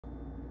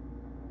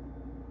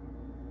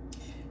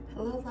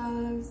Hello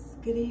loves,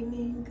 good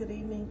evening, good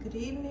evening, good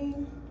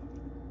evening.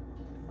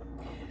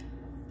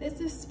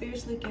 This is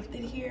Spiritually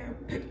Gifted here.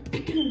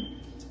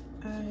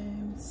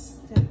 I'm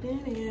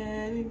stepping in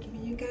and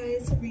giving you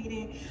guys a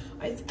reading.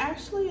 It's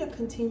actually a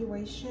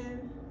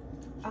continuation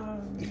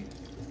of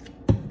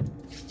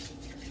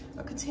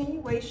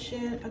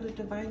the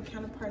Divine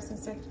Counterparts and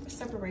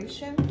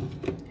Separation.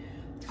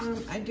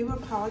 I do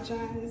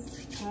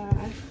apologize.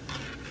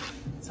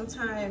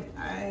 Sometimes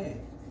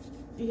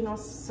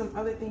some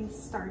other things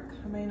start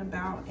coming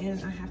about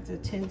and I have to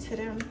attend to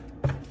them.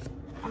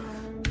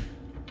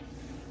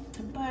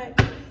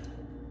 But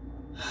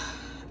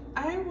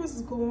I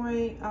was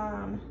going,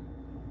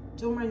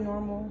 doing my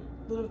normal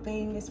little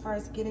thing as far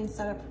as getting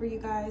set up for you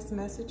guys,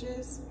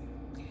 messages.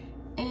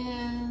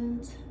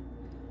 And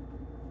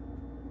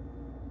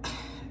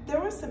there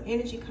was some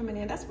energy coming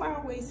in. That's why I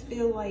always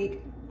feel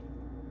like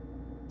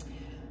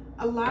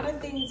a lot of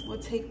things will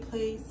take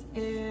place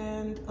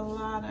and a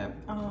lot of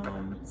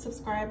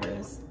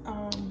subscribers,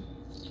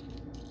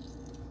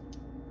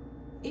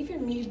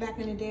 even me back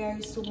in the day, I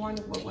used to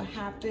wonder what would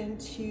happen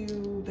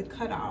to the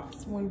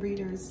cutoffs when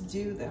readers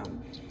do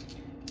them.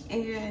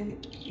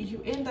 And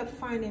you end up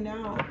finding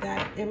out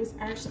that it was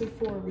actually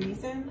for a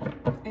reason.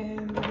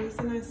 And the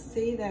reason I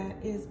say that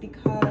is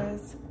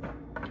because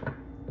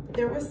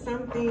there were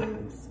some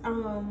things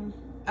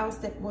else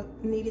that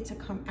needed to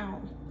come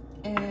out.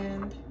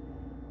 And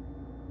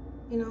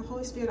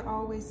Holy Spirit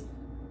always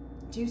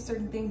do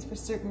certain things for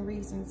certain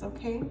reasons,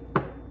 okay?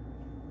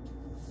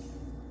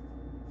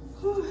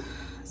 Whew.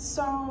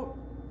 So,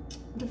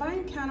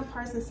 Divine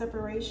Counterparts and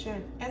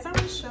Separation. As I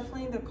was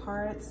shuffling the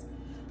cards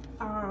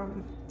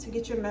to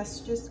get your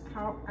messages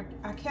out,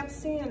 I kept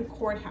seeing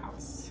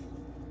courthouse,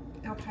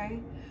 okay?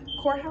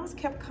 Courthouse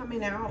kept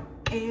coming out,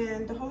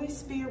 and the Holy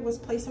Spirit was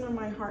placing on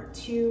my heart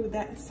too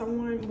that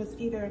someone was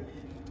either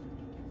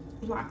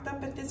locked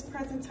up at this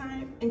present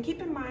time. And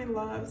keep in mind,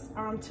 loves,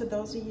 to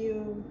those of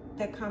you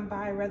that come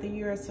by, whether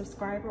you're a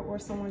subscriber or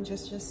someone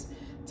just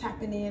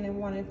tapping in and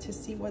wanting to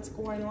see what's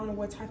going on and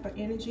what type of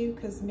energy,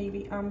 because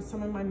maybe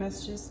some of my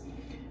messages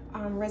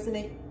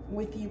resonate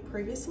with you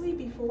previously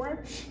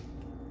before.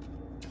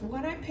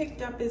 What I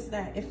picked up is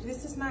that if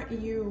this is not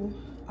you,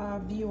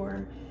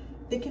 viewer,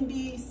 it can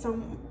be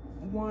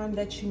someone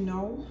that you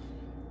know.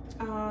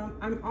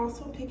 I'm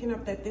also picking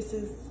up that this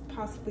is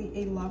possibly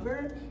a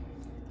lover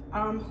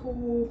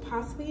who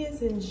possibly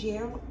is in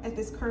jail at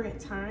this current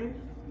time,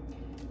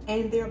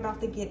 and they're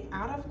about to get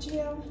out of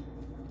jail.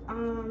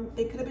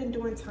 They could have been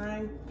doing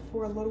time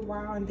for a little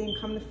while and then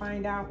come to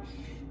find out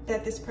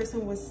that this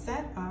person was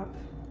set up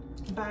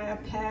by a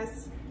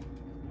past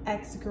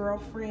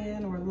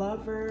ex-girlfriend or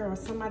lover or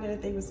somebody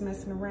that they was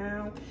messing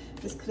around.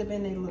 This could have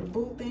been a little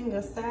boo thing,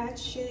 a side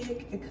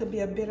chick. It could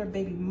be a bitter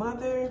baby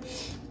mother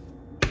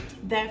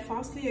that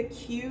falsely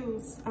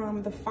accused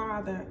the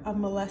father of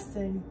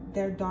molesting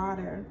their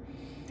daughter.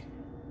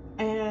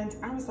 And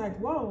I was like,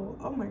 whoa,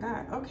 oh my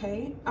God,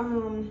 okay.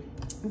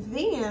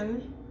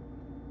 Then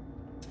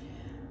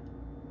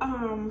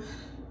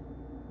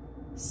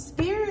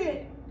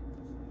Spirit,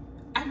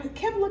 I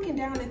kept looking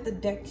down at the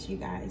decks, you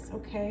guys,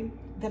 okay,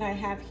 that I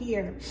have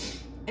here.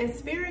 And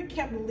Spirit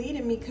kept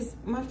leading me, because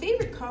my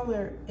favorite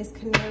color is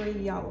canary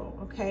yellow,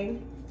 okay?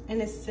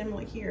 And it's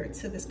similar here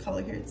to this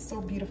color here. It's so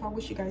beautiful. I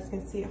wish you guys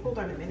can see it. Hold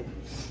on a minute.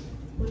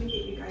 Let me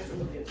get you guys a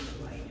little bit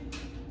of light,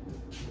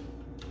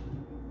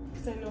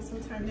 because I know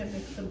sometimes that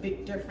makes a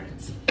big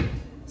difference.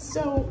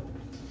 So,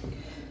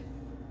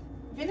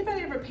 if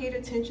anybody ever paid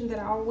attention that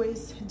I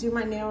always do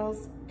my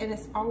nails, and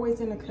it's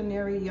always in a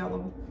canary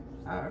yellow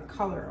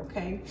color,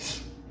 okay?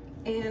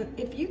 And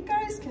if you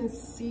guys can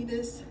see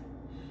this,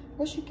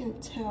 I wish you can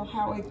tell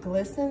how it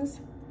glistens.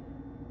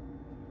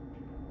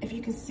 If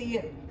you can see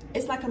it,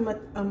 it's like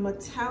a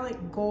metallic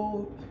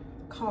gold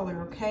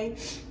color, okay?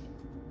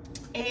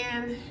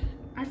 And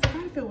I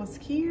forgot if it was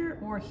here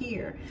or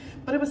here,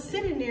 but it was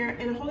sitting there,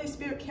 and the Holy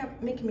Spirit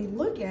kept making me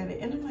look at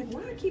it. And I'm like,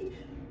 why do I keep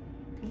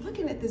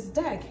looking at this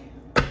deck?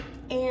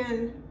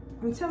 And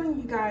I'm telling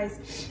you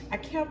guys, I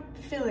kept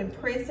feeling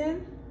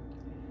prison.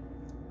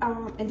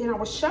 And then I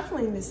was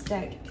shuffling this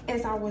deck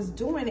as I was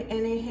doing it,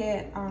 and it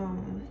had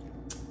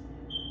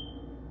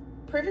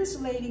Privileged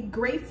Lady,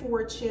 Great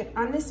Fortune,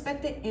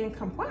 Unexpected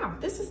Income. Wow,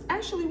 this is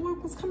actually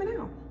what was coming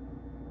out.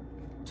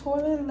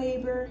 Toil and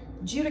Labor,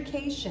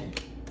 Judication.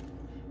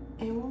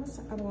 And what was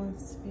the other one,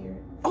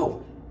 Spirit?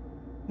 Oh,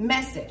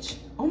 Message.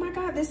 Oh my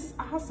God, this is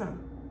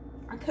awesome.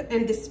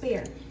 And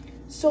Despair.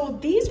 So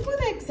these were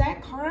the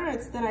exact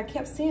cards that I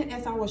kept seeing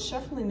as I was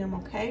shuffling them,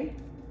 okay?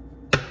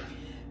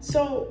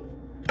 So,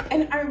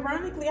 and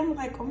ironically, I'm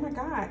like, oh my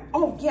God.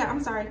 Oh yeah,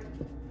 I'm sorry.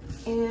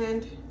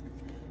 And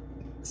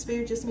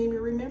Spirit just made me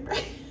remember.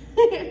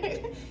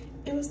 It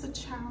was the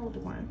child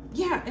one.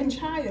 Yeah, and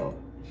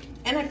child.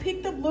 And I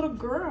picked up little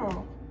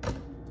girl.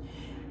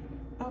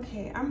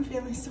 Okay, I'm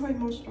feeling so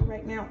emotional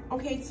right now.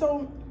 Okay,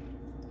 so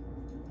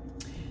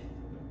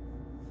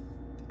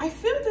I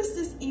feel this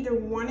is either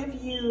one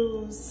of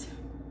you's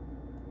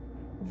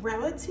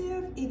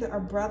relative, either a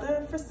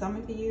brother for some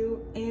of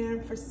you,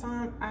 and for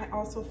some, I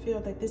also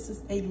feel that this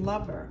is a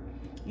lover.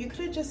 You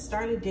could have just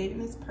started dating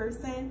this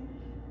person.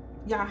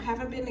 Y'all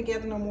haven't been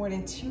together no more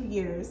than 2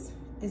 years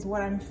is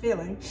what I'm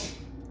feeling.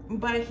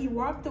 But he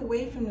walked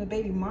away from the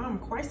baby mom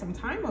quite some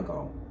time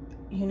ago,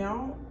 you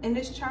know? And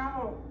this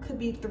child could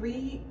be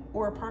 3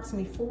 or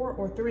approximately 4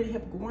 or 3 and a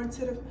half, going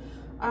to the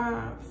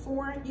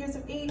 4 years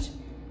of age.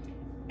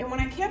 And when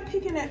I kept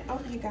picking that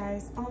up, you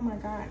guys, oh my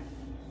God.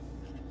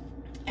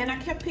 And I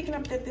kept picking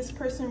up that this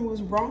person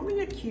was wrongly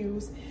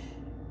accused.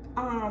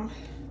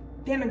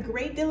 Then a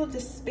great deal of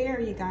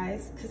despair, you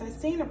guys, because I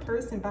seen a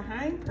person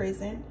behind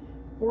prison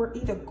or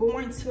either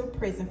going to a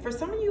prison. For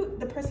some of you,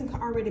 the person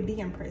could already be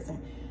in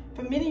prison.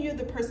 For many of you,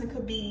 the person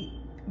could be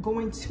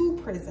going to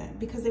prison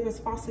because they was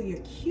falsely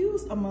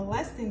accused of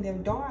molesting their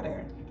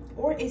daughter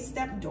or a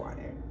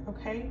stepdaughter,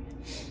 okay?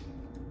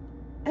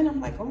 And I'm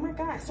like, oh my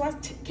God. So I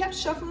kept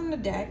shuffling the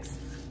decks.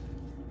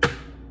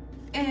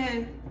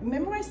 And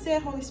remember I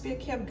said Holy Spirit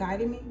kept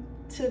guiding me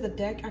to the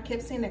deck? I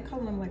kept seeing that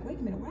color. I'm like, wait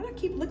a minute, why do I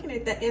keep looking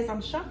at that as I'm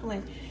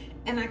shuffling?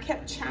 And I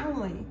kept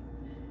channeling.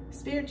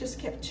 Spirit just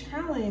kept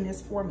channeling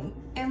this for me.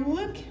 And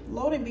look,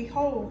 lo and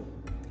behold,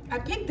 I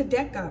picked the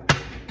deck up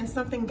and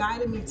something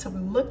guided me to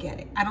look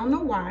at it. I don't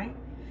know why,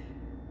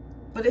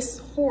 but it's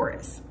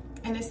Horus.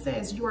 And it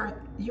says, you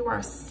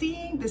are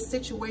seeing the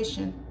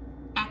situation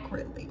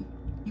accurately.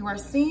 You are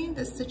seeing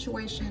the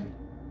situation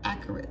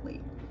accurately.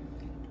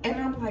 And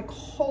I'm like,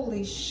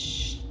 holy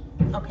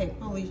okay,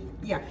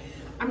 yeah.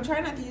 I'm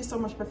trying not to use so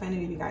much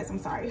profanity, you guys, I'm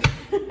sorry.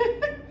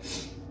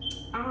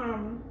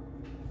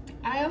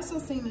 I also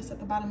seen this at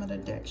the bottom of the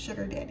deck,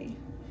 sugar daddy.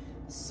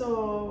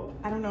 So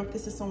I don't know if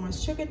this is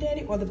someone's sugar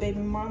daddy or the baby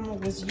mama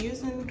was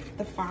using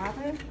the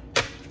father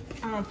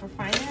for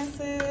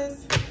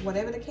finances,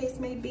 whatever the case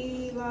may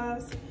be,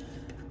 loves.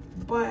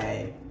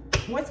 But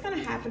what's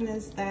gonna happen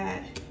is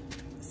that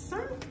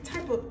some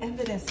type of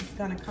evidence is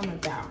gonna come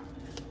about.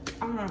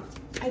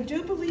 I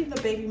do believe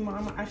the baby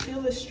mama, I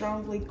feel it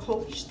strongly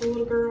coached the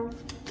little girl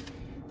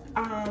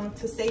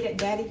to say that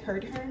daddy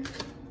hurt her.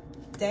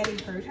 Daddy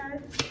hurt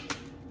her.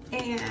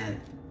 And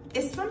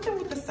it's something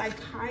with the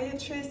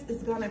psychiatrist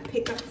is gonna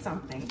pick up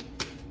something.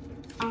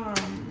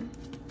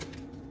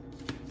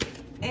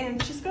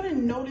 And she's gonna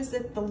notice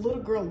that the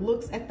little girl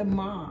looks at the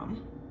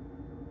mom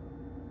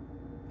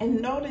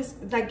and notice,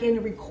 like in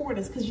the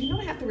recordings, because you know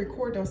they have to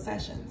record those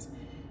sessions.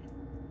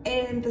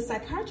 And the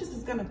psychiatrist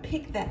is gonna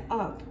pick that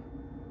up.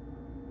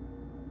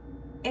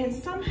 And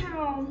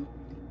somehow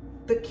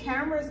the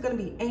camera is gonna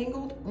be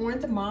angled on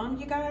the mom,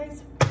 you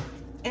guys.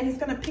 And it's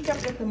gonna pick up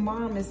that the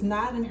mom is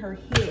nodding her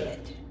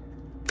head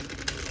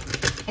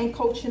and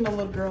coaching the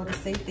little girl to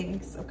say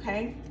things,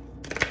 okay?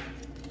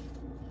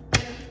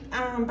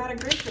 By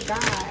the grace of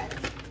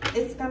God,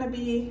 it's gonna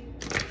be,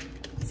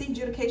 see,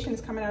 adjudication is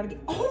coming out again.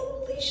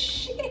 Holy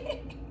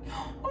shit.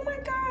 Oh my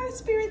God,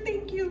 Spirit,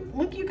 thank you.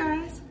 Look, you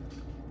guys,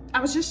 I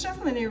was just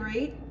shuffling it,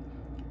 right?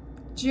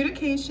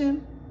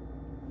 Adjudication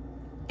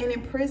and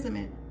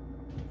imprisonment.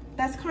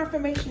 That's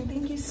confirmation.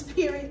 Thank you,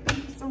 Spirit.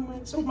 Thank you so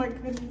much. Oh my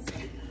goodness.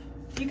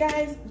 You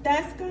guys,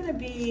 that's gonna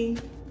be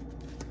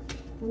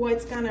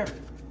what's gonna,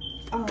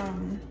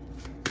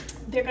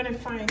 they're gonna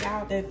find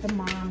out that the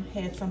mom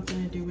had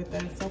something to do with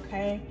this,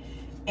 okay?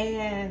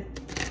 And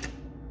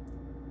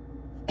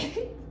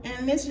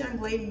and this young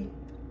lady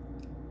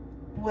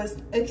was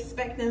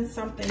expecting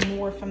something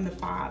more from the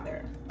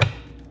father.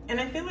 And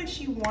I feel like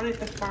she wanted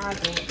the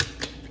father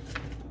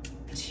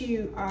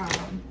to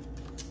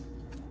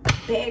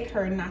beg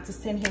her not to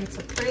send him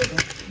to prison,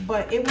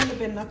 but it wouldn't have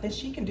been nothing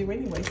she can do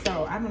anyway.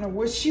 So I don't know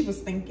what she was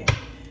thinking,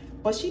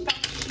 but she thought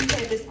she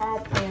had this all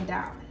planned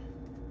out.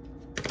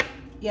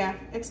 Yeah,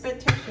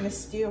 expectation is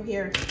still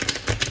here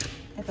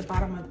at the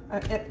bottom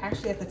of,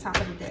 actually at the top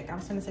of the deck. I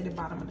was gonna say the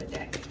bottom of the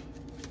deck.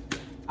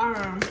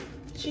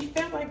 She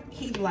felt like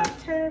he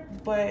left her,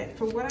 but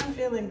from what I'm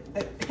feeling,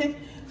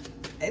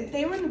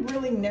 they were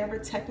really never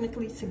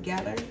technically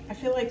together. I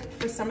feel like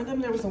for some of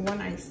them there was a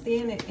one-night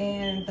stand,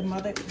 and the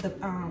mother,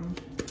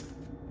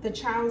 the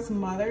child's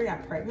mother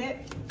got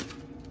pregnant,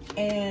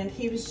 and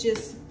he was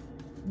just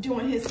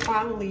doing his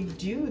fatherly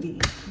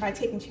duty by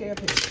taking care of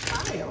his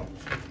child.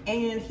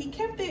 And he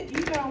kept it,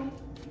 you know,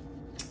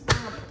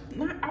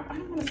 I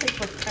don't want to say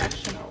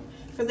professional,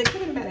 because they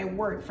could have been at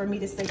work for me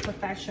to say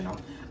professional,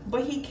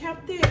 but he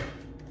kept it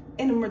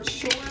in a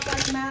mature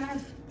like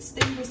manner,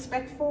 staying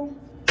respectful.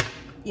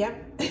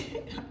 Yep.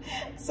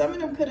 Some of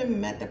them could have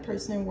met the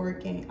person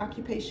working,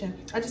 occupation.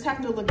 I just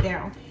happened to look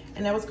down,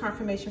 and that was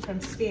confirmation from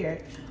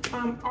Spirit.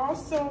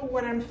 Also,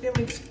 what I'm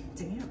feeling,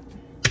 damn,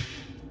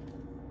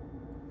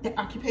 the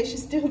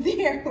occupation's still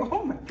there.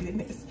 Oh my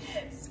goodness.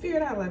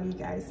 Spirit, I love you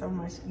guys so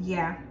much.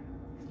 Yeah.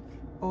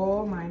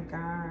 Oh my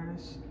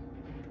gosh.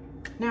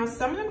 Now,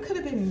 some of them could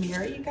have been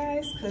married, you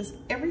guys, because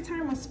every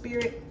time a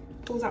Spirit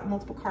pulls out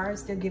multiple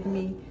cards, they're giving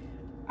me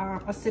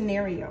a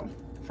scenario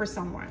for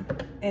someone,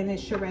 and it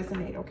should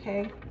resonate,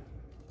 okay?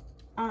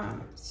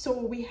 So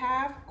we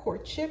have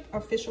courtship,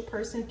 official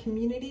person,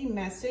 community,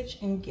 message,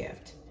 and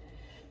gift.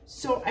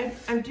 So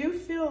I do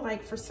feel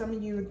like for some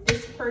of you,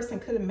 this person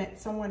could have met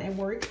someone at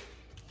work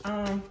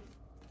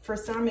For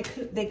some,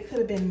 they could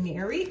have been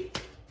married.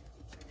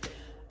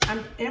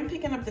 I'm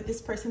picking up that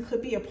this person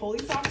could be a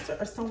police officer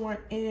or someone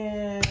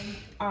in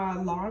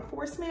law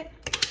enforcement.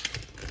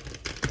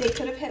 They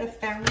could have had a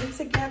family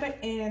together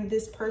and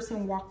this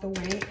person walked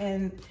away,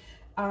 and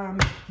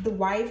the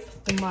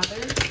wife, the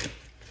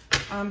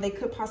mother, they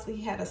could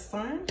possibly had a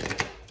son.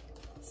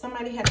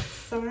 Somebody had a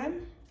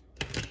son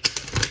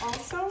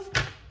also,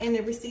 and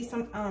they received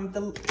some,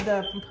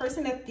 the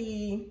person that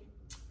the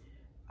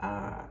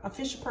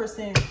official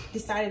person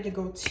decided to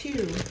go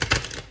to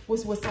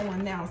was with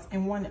someone else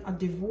and wanted a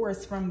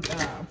divorce from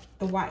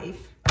the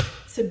wife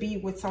to be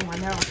with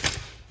someone else.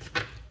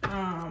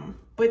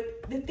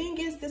 But the thing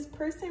is, this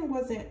person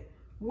wasn't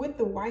with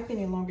the wife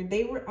any longer.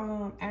 They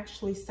were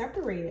actually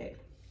separated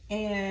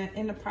and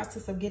in the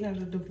process of getting a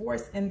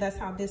divorce, and that's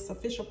how this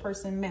official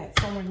person met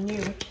someone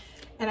new.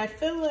 And I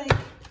feel like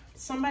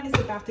somebody's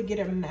about to get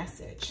a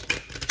message.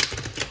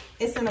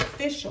 It's an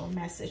official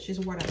message is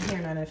what I'm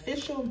hearing, an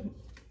official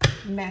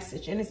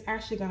message, and it's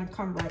actually going to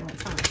come right on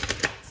time.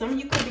 Some of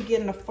you could be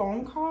getting a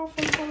phone call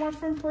from someone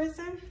from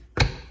prison.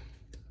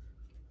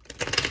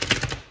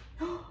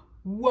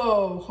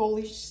 Whoa,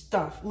 holy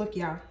stuff. Look,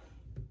 y'all.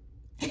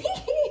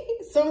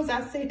 As soon as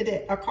I said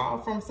that, a call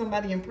from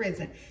somebody in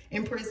prison,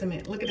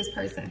 imprisonment. Look at this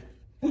person.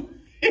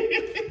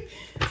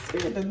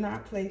 Spirit does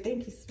not play.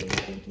 Thank you, Spirit.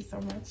 Thank you so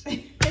much.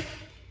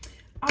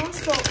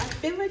 Also, I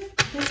feel like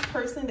this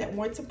person that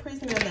went to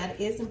prison or that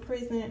is in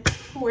prison,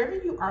 whoever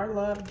you are,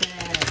 love,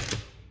 that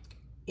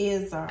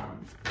is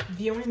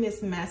viewing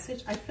this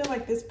message, I feel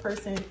like this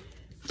person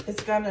is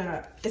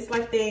gonna, it's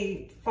like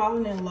they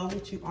falling in love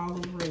with you all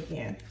over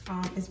again,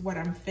 is what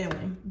I'm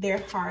feeling. Their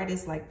heart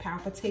is like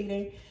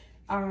palpitating.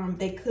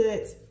 They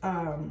could,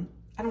 I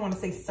don't want to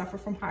say suffer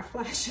from hot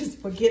flashes,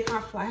 but get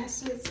hot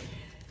flashes,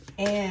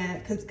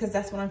 and because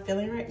that's what I'm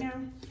feeling right now.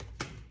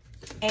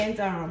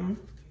 And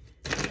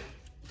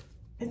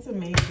it's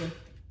amazing.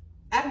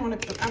 I don't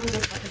want to, I was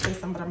just about to say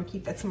something, but I'm gonna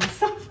keep that to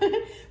myself.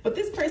 But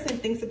this person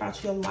thinks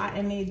about you a lot,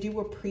 and they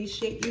do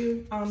appreciate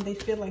you. They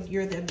feel like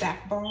you're their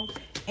backbone,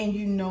 and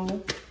you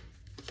know,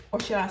 or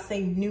should I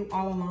say knew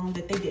all along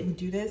that they didn't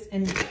do this,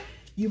 and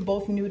you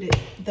both knew that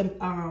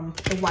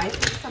the wife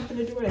had something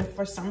to do with it, and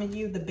for some of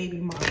you, the baby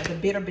mama, the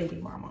bitter baby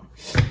mama.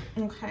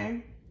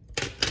 Okay.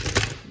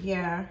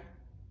 Yeah.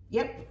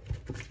 Yep.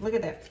 Look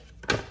at that.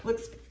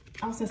 Looks,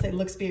 I was gonna say,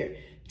 look, Spirit.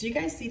 Do you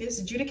guys see this?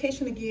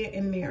 Adjudication again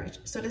in marriage.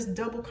 So this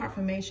double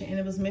confirmation, and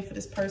it was meant for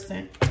this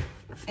person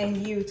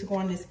and you to go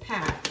on this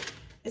path.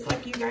 It's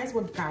like you guys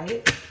were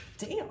guided.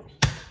 Damn.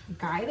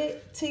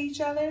 Guided to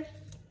each other.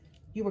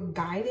 You were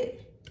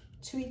guided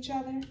to each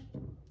other.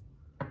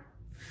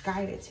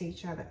 Guided to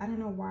each other. I don't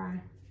know why.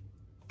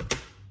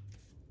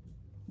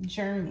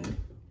 Journey.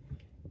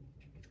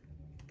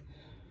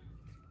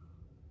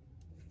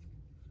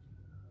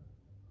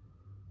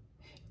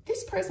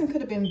 This person could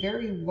have been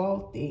very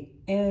wealthy,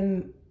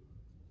 and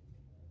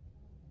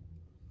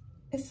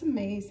it's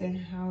amazing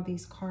how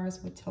these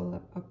cards would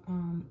tell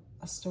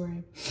a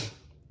story.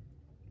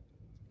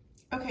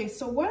 Okay,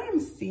 so what I'm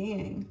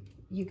seeing,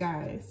 you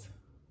guys,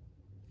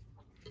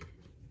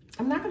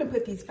 I'm not going to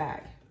put these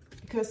back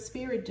because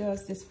Spirit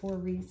does this for a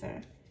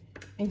reason.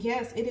 And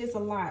yes, it is a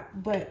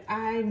lot, but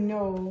I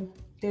know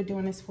they're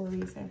doing this for a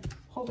reason.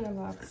 Hold on,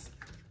 loves.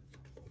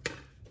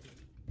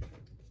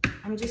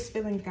 I'm just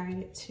feeling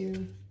guided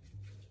to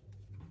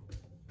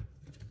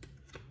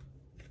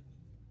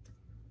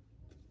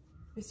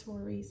this for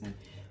a reason.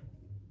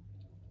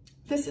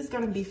 This is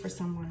going to be for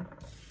someone.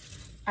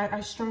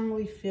 I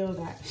strongly feel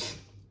that.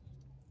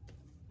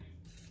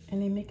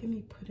 And they're making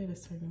me put it a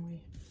certain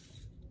way.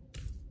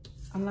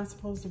 I'm not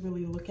supposed to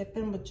really look at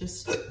them, but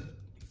just,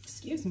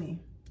 excuse me,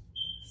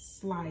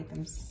 slide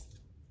them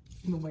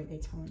in the way they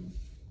tell me.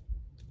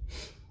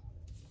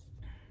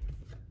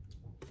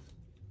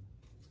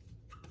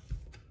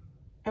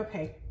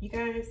 Okay, you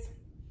guys.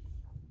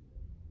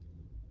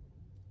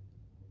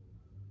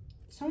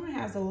 Someone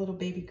has a little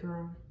baby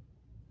girl.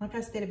 Like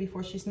I stated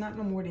before, she's not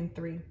no more than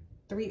 3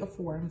 or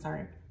 4, I'm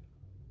sorry.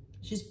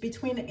 She's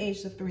between the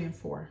ages of 3 and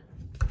 4.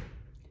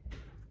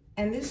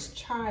 And this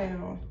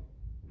child,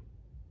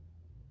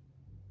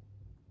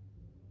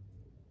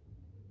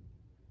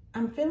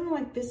 I'm feeling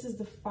like this is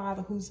the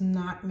father who's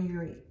not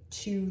married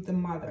to the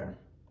mother,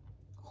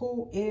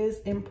 who is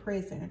in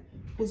prison,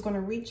 who's going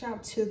to reach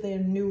out to their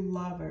new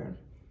lover.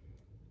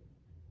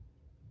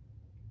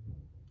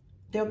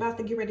 They're about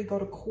to get ready to go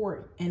to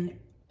court, and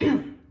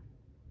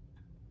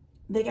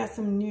they got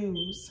some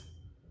news.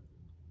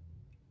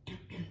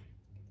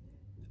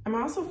 I'm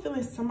also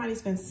feeling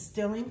somebody's been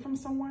stealing from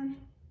someone.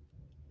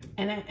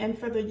 And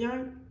for the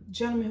young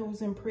gentleman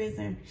who's in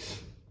prison,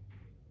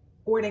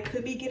 or they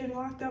could be getting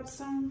locked up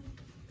soon,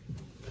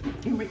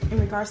 in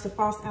regards to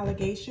false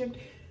allegation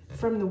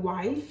from the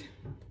wife.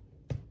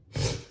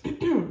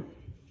 The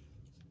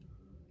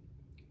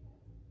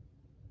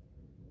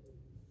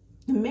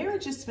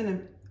marriage is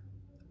finna,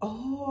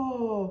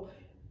 oh,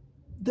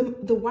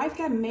 the wife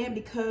got mad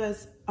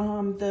because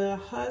the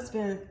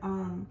husband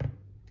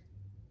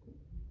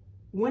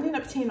went and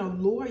obtained a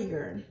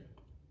lawyer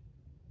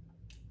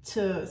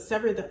to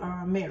sever the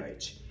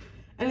marriage.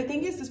 And the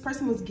thing is, this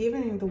person was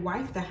giving the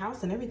wife the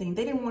house and everything.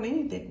 They didn't want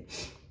anything.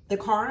 The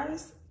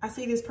cars, I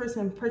see this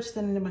person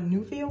purchasing them a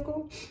new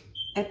vehicle.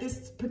 At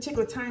this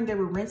particular time, they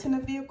were renting a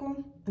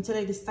vehicle until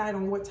they decide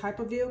on what type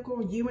of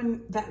vehicle. You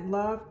and that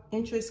love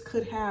interest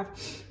could have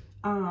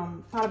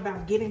thought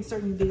about getting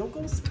certain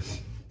vehicles.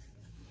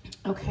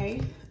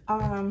 Okay.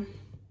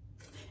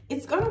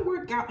 It's going to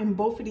work out in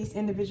both of these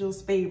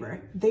individuals' favor.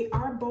 They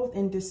are both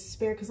in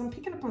despair, because I'm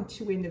picking up on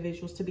two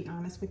individuals, to be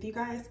honest with you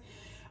guys.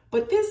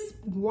 But this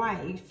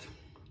wife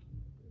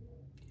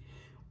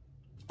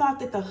thought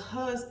that the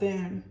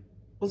husband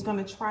was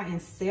going to try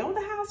and sell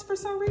the house for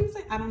some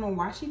reason. I don't know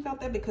why she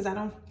felt that, because I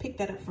don't pick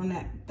that up from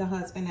the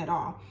husband at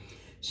all.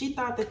 She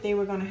thought that they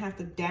were going to have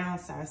to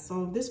downsize.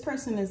 So this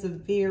person is a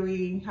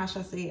very, how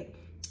should I say it,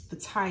 the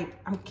type.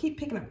 I keep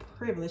picking up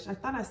privilege. I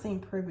thought I seen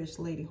privileged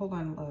lady. Hold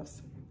on,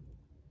 loves.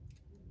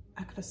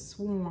 I could have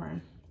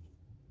sworn.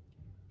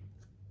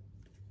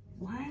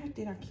 Why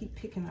did I keep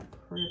picking up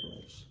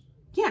privilege?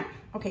 Yeah,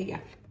 okay, yeah.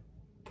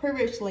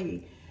 Privileged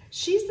lady.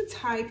 She's the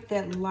type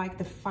that like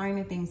the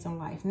finer things in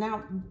life.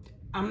 Now,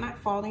 I'm not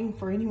faulting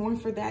for anyone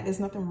for that. There's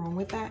nothing wrong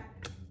with that.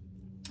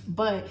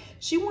 But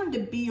she wanted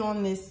to be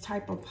on this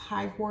type of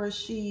high horse.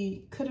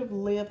 She could have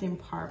lived in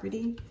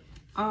poverty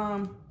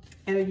at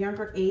a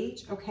younger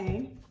age,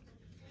 okay?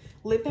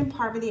 Lived in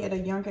poverty at a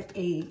younger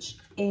age.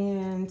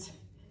 And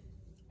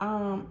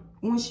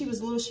when she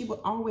was little, she would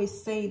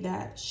always say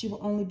that she would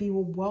only be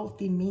with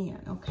wealthy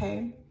men,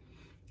 okay?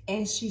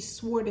 And she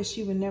swore that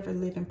she would never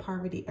live in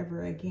poverty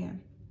ever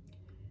again.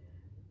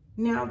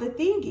 Now, the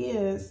thing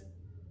is,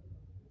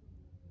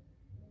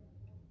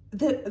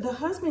 the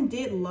husband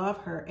did love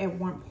her at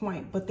one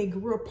point, but they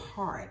grew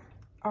apart.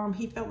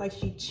 He felt like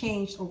she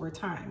changed over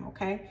time,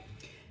 okay?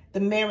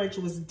 The marriage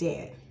was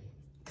dead,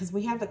 because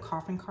we have the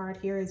coffin card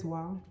here as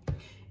well.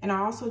 And I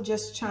also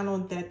just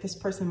channeled that this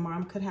person's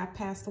mom could have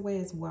passed away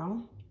as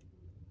well.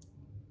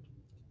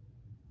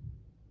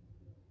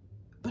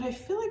 But I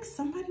feel like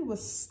somebody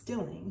was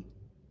stealing.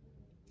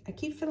 I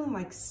keep feeling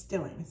like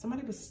stealing.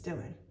 Somebody was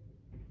stealing.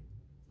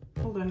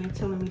 Hold on, they're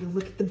telling me to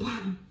look at the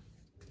bottom.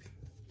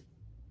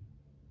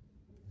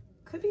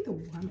 Could be the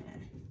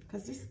woman,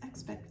 because this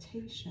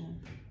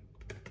expectation.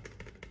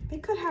 They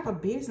could have a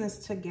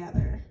business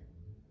together.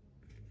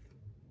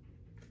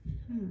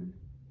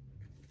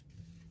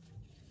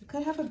 They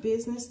could have a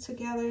business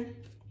together.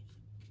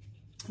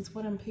 That's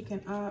what I'm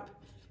picking up.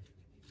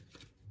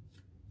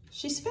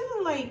 She's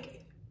feeling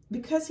like,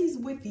 because he's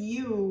with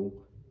you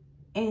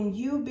and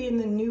you being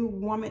the new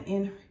woman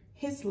in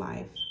his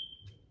life,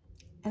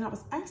 and I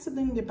was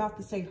accidentally about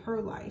to say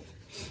her life.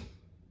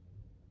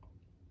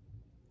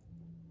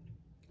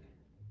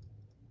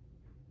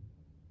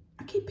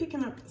 I keep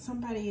picking up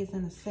somebody is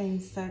in a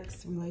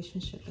same-sex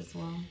relationship as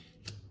well.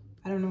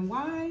 I don't know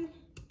why,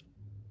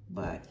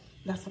 but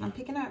that's what I'm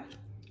picking up.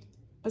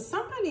 But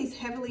somebody's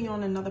heavily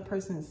on another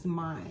person's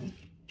mind.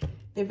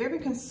 They're very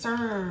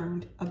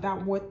concerned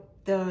about what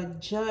the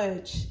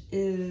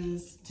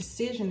judge's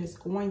decision is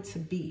going to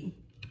be.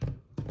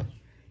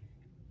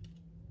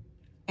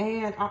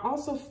 And I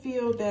also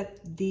feel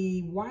that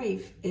the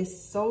wife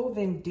is so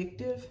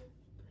vindictive.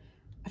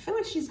 I feel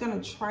like she's going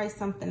to try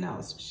something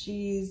else.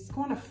 She's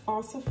going to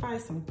falsify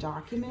some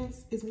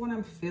documents is what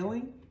I'm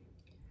feeling.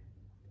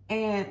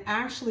 And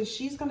actually,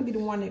 she's going to be the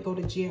one that go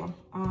to jail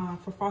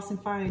for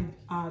falsifying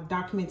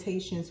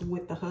documentations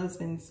with the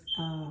husband's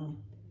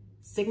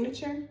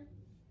signature.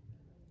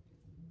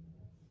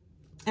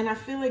 And I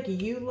feel like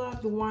you,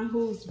 love, the one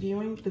who's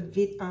viewing the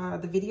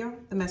video,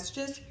 the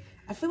messages,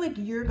 I feel like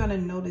you're going to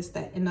notice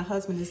that, and the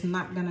husband is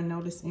not going to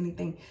notice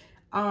anything.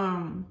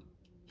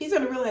 He's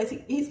going to realize,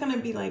 he's going to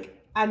be like,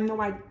 I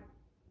know I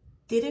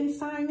didn't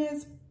sign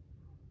this,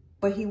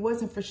 but he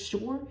wasn't for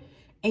sure.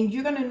 And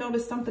you're going to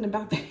notice something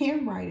about the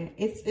handwriting.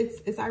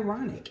 It's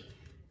ironic.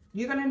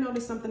 You're going to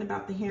notice something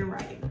about the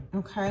handwriting,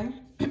 okay?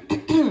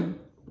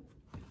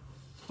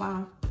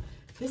 Wow,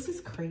 this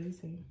is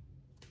crazy.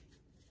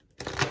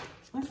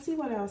 Let's see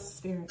what else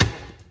Spirit got.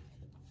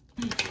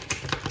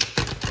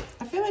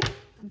 I feel like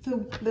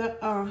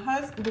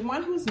the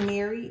one who's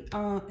married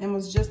and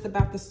was just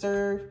about to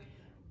serve,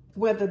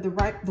 whether the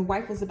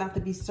wife was about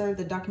to be served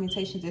the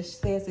documentation that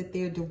says that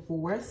they're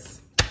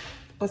divorced,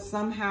 but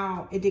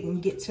somehow it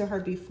didn't get to her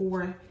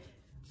before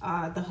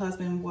the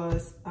husband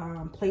was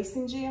placed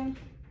in jail.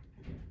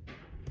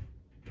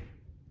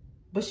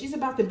 But she's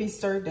about to be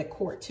served at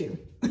court too.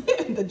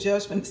 The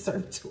judgment is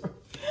served to her.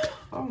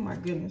 Oh my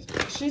goodness.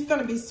 She's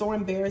going to be so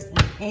embarrassed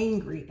and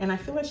angry. And I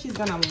feel like she's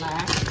going to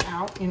lash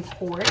out in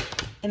court.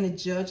 And the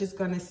judge is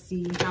going to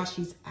see how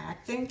she's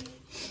acting.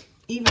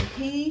 Even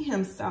he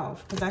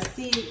himself. Because I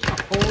see an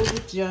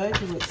older judge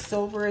with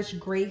silverish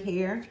gray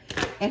hair.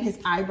 And his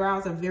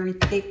eyebrows are very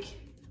thick.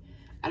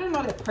 I don't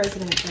know that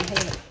president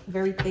had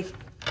very thick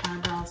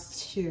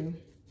eyebrows too.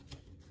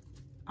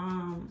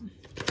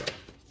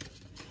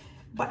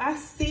 But I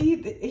see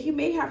that he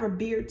may have a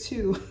beard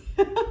too.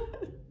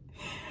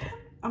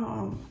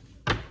 I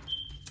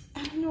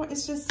don't know,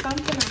 it's just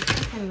something I'm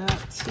picking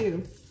up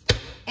too.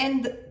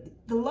 And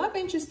the love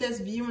interest that's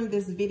viewing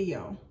this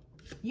video,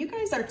 you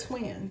guys are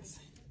twins.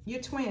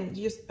 You're twins.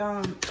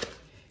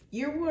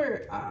 You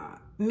were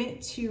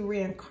meant to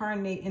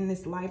reincarnate in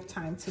this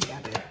lifetime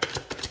together.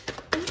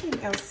 Anything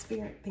else,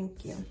 Spirit?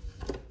 Thank you.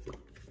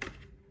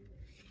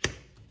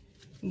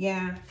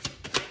 Yeah.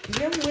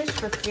 Your wish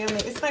for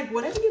fulfillment. It's like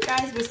whatever you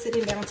guys were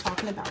sitting down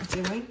talking about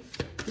doing,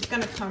 it's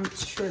going to come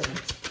true.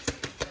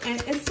 And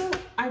it's so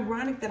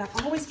ironic that I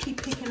always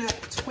keep picking up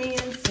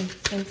twins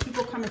and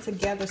people coming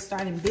together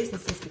starting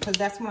businesses, because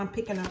that's what I'm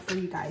picking up for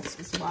you guys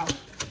as well.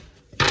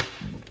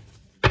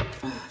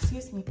 Oh,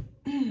 excuse me.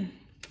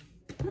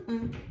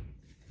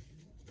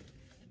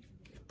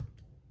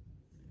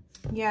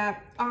 Yeah,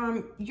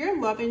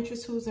 your love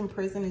interest who's in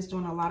prison is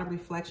doing a lot of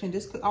reflection.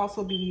 This could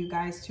also be you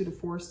guys to the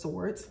Four of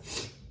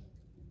Swords.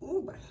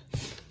 Ooh.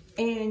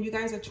 And you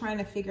guys are trying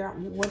to figure out,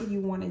 what do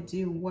you want to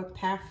do? What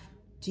path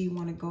do you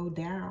want to go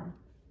down?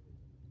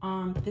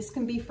 This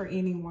can be for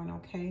anyone,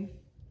 okay?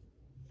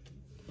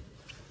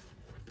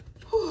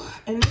 Whew.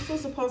 And this was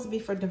supposed to be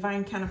for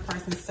divine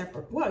counterparts and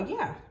separate. Well,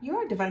 yeah, you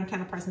are divine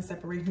counterparts and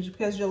separation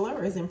because your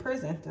lover is in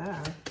prison. Duh.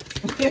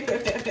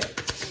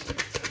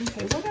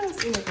 Okay, what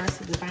else in regards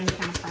to divine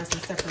counterparts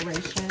and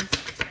separation?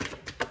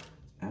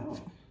 Oh,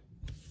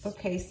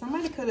 okay.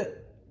 Somebody could have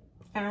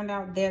found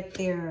out that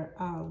their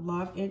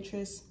love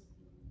interest.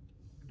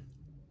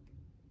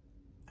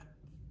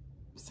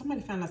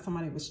 Somebody found out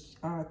somebody was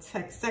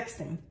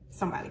sexting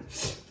somebody.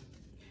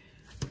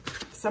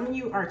 Some of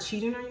you are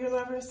cheating on your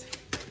lovers,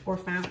 or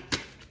found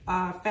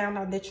out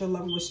that your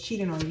lover was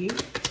cheating on you.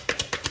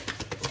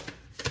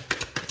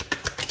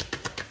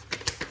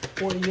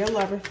 Or your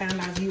lover found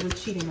out you were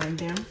cheating on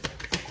them,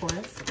 of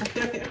course.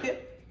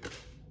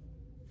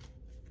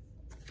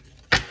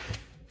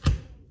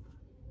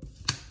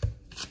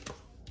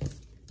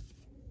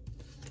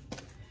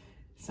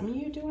 Some of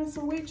you doing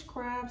some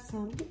witchcraft,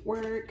 some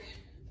work.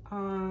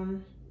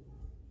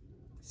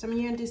 Some of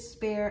you in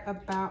despair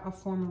about a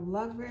former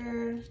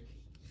lover.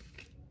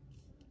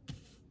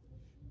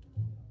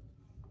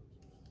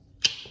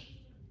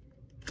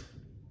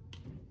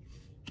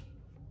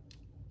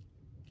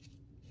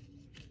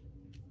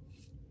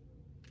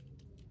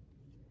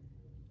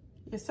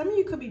 Yeah, some of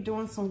you could be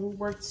doing some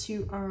work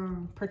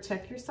to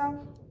protect yourself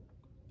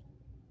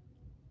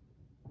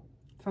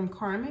from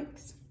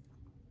karmics.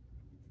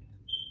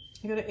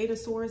 You got the Eight of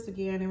Swords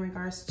again in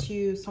regards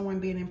to someone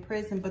being in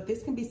prison, but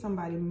this can be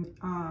somebody,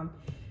 how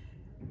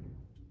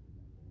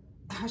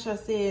should I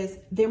say is,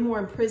 they're more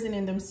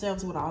imprisoning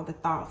themselves with all the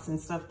thoughts and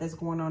stuff that's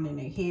going on in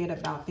their head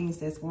about things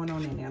that's going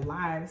on in their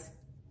lives.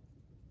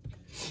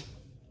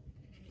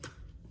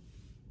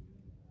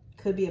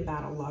 Could be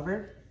about a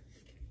lover.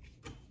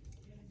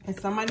 And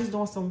somebody's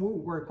doing some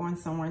root work on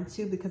someone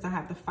too, because I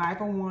have the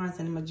Five of Wands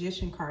and the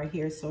Magician card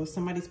here. So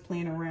somebody's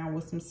playing around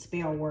with some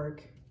spell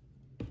work.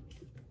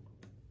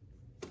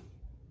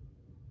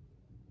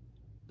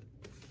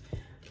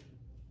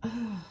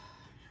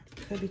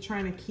 Could be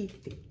trying to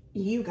keep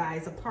you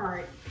guys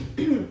apart.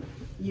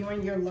 You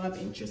and your love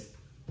interest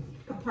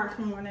apart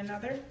from one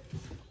another.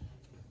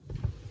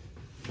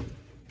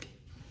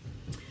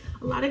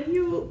 A lot of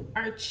you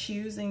are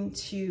choosing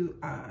to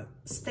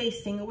stay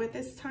single at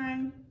this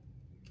time.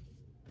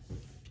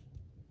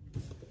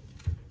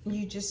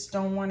 You just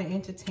don't want to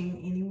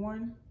entertain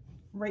anyone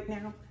right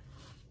now.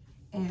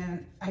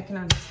 And I can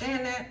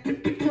understand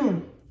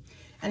that.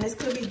 And this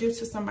could be due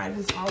to somebody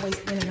who's always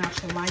in and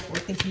out your life, or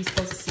thinking you're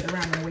supposed to sit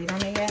around and wait on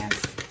their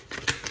ass.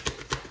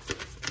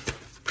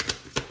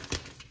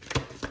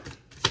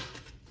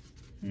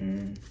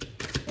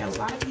 Yeah, a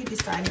lot of you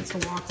decided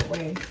to walk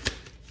away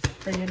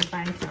for your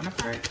divine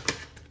counterpart.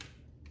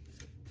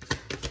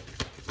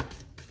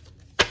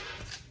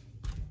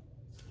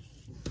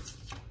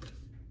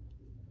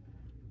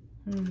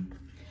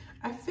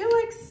 I feel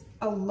like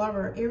a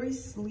lover,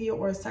 Aries, Leo,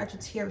 or a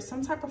Sagittarius,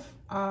 some type of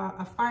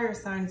a fire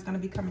sign is going to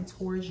be coming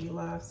towards you,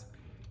 loves.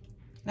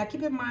 Now,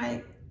 keep in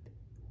mind,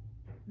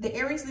 the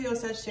Aries, Leo,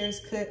 Sagittarius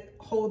could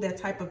hold that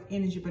type of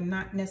energy, but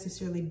not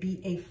necessarily be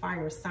a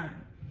fire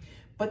sign.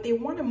 But they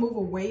want to move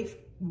away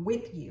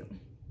with you.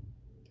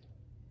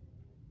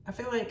 I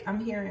feel like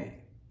I'm hearing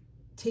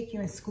take you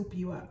and scoop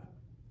you up.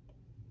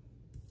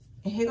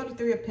 And here go the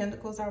Three of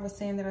Pentacles. I was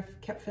saying that I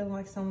kept feeling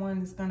like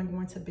someone is going to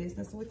go into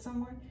business with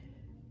someone.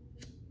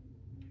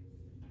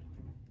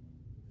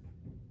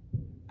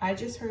 I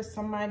just heard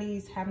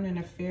somebody's having an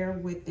affair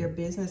with their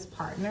business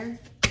partner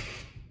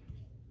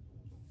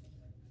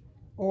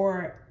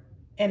or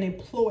an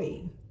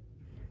employee.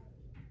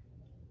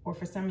 Or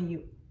for some of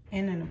you,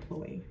 and an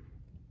employee.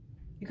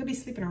 You could be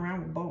sleeping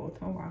around with both.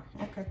 Oh, wow.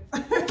 Okay.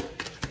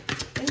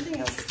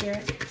 Anything else,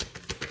 Spirit,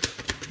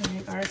 in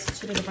regards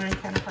to the divine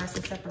counterparts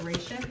and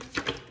separation?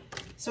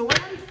 So what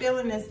I'm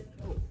feeling is,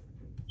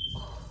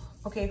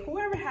 okay,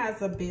 whoever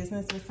has a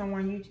business with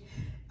someone,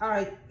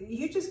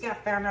 you just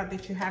got found out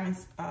that you're having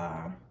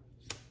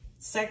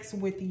sex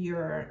with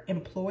your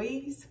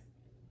employees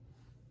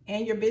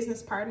and your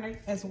business partner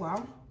as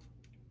well.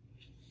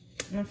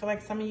 And I feel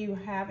like some of you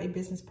have a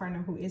business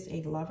partner who is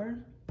a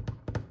lover.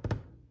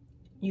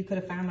 You could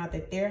have found out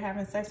that they're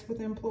having sex with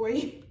an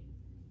employee.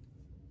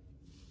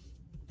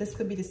 This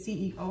could be the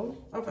CEO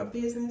of a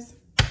business.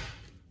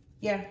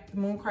 Yeah, the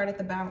moon card at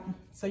the bottom.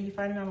 So you're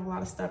finding out a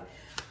lot of stuff.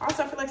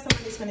 Also, I feel like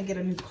somebody's going to get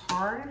a new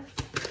car.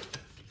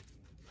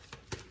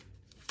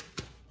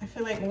 I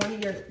feel like one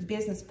of your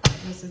business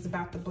partners is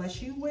about to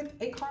bless you with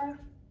a car.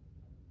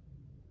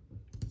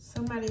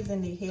 Somebody's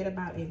in their head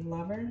about a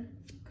lover.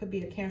 Could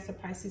be a Cancer,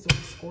 Pisces, or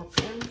a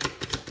Scorpio.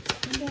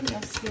 And then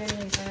your spirit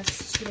is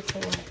asked to the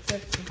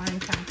collective divine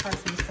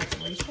counterparts and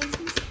separation,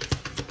 please.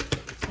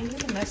 And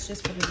give the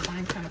messages for the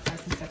divine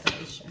counterparts and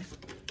separation.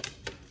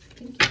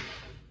 Thank you.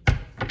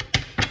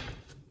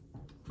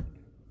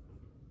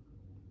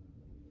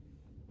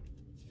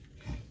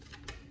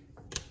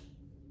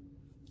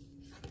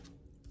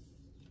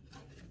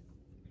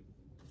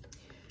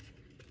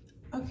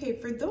 Okay,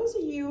 for those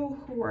of you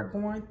who are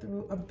going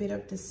through a bit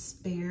of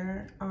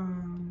despair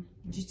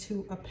due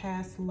to a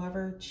past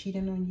lover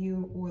cheating on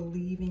you or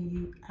leaving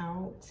you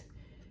out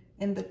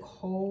in the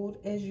cold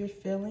as you're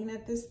feeling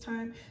at this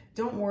time,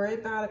 don't worry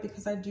about it,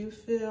 because I do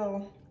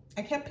feel,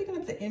 I kept picking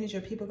up the energy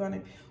of people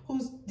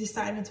who's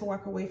deciding to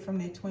walk away from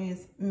their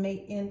twins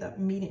may end up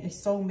meeting a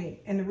soulmate.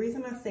 And the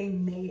reason I say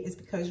may is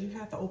because you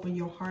have to open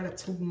your heart up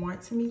to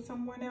want to meet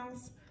someone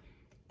else.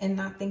 And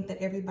not think that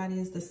everybody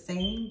is the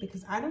same,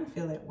 because I don't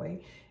feel that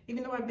way.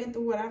 Even though I've been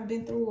through what I've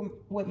been through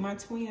with my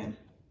twin,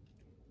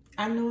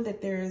 I know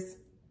that there's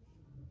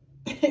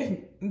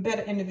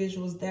better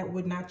individuals that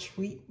would not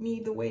treat me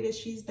the way that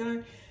she's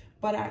done.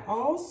 But I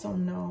also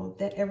know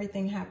that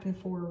everything happened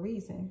for a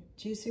reason.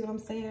 Do you see what I'm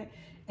saying?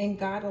 And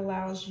God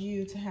allows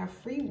you to have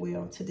free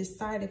will to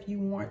decide if you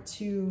want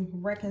to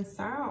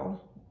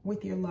reconcile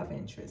with your love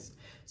interest.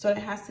 So it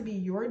has to be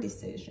your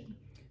decision.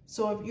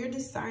 So if you're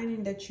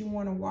deciding that you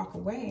want to walk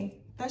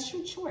away, that's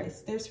your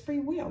choice. There's free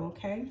will,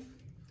 okay?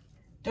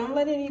 Don't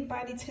let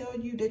anybody tell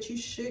you that you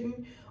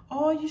shouldn't.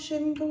 Oh, you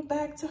shouldn't go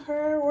back to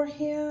her or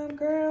him,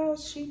 girl.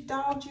 She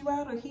dogged you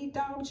out, or he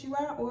dogged you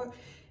out, or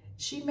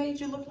she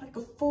made you look like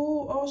a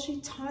fool. Oh,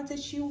 she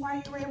taunted you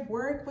while you were at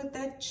work with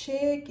that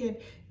chick, and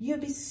you'll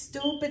be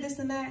stupid, this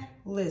and that.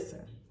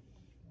 Listen,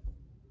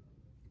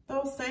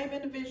 those same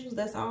individuals,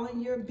 that's all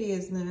in your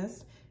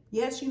business.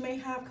 Yes, you may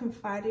have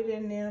confided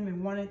in them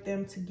and wanted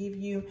them to give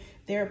you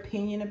their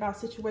opinion about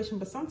situation,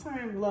 but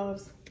sometimes,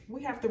 loves,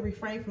 we have to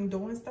refrain from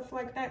doing stuff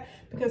like that,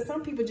 because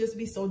some people just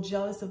be so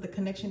jealous of the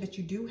connection that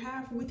you do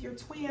have with your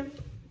twin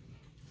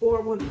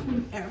or with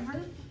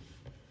whomever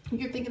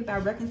you're thinking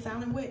about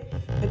reconciling with,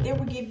 but they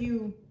will give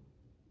you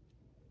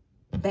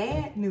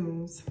bad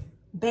news,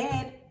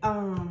 bad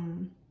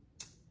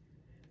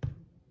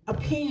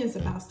opinions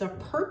about stuff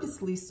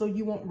purposely so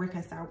you won't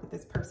reconcile with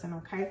this person,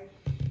 okay?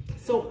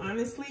 So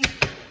honestly,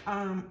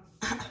 I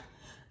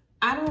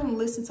don't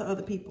listen to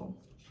other people.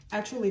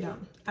 I truly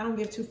don't. I don't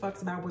give two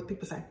fucks about what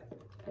people say.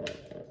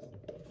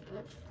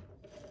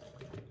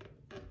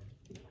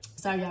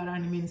 Sorry, y'all, I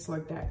didn't mean to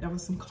slurp that. That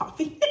was some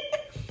coffee.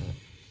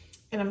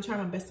 And I'm trying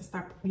my best to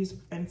stop using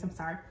offense. I'm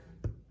sorry.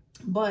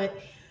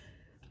 But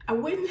I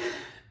wouldn't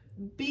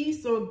be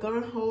so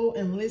gung-ho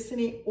and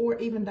listening or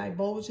even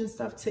divulging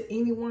stuff to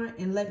anyone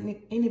and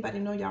letting anybody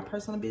know y'all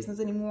personal business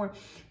anymore.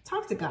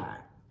 Talk to God.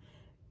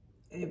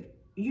 If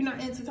you're not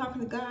into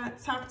talking to God,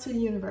 talk to the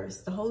universe,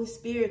 the Holy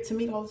Spirit. To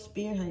me, the Holy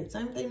Spirit, hey,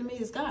 same thing to me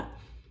is God.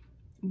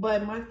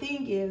 But my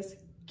thing is,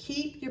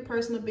 keep your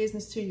personal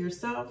business to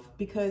yourself,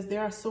 because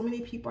there are so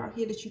many people out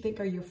here that you think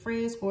are your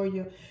friends or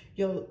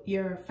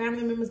your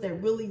family members that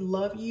really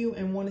love you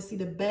and want to see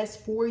the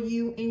best for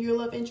you and your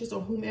love interest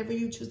or whomever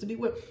you choose to be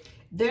with.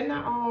 They're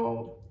not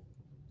all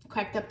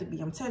cracked up to be.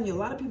 I'm telling you, a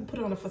lot of people put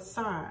on a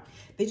facade.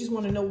 They just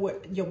want to know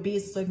what your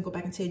business so they can go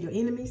back and tell your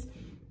enemies,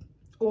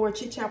 or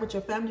chit chat with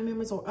your family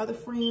members or other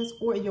friends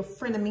or your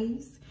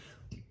frenemies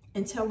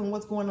and tell them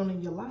what's going on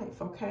in your life,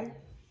 okay?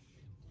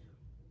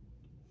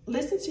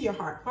 Listen to your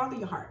heart. Follow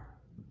your heart.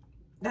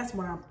 That's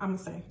what I'm going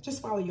to say.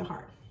 Just follow your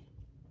heart.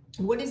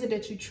 What is it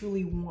that you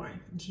truly want?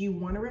 Do you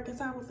want to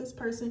reconcile with this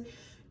person?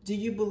 Do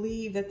you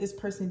believe that this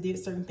person did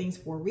certain things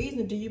for a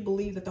reason? Do you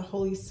believe that the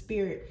Holy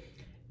Spirit,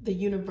 the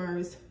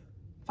universe,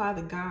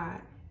 Father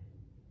God,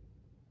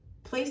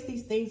 place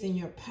these things in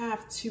your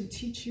path to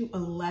teach you a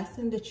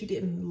lesson that you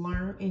didn't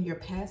learn in your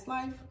past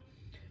life?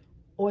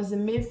 Or is it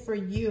meant for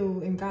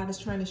you and God is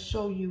trying to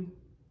show you,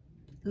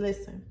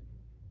 listen,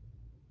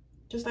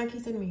 just like he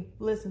said to me,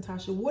 listen,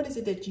 Tasha, what is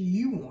it that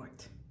you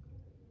want?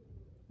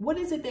 What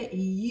is it that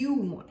you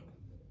want?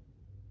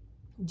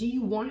 Do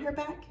you want her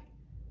back?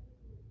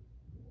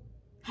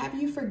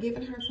 Have you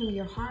forgiven her from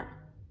your heart?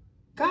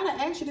 God,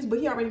 I asked you this, but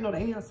he already know the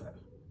answer,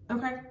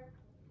 okay?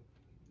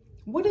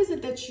 What is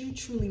it that you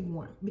truly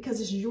want?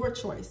 Because it's your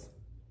choice.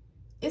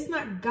 It's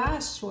not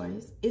God's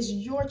choice. It's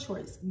your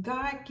choice.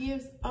 God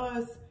gives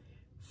us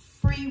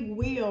free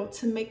will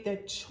to make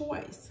that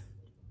choice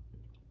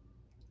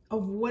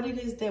of what it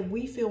is that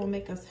we feel will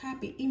make us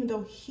happy, even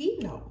though he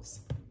knows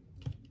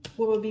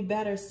what would be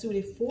better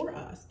suited for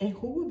us and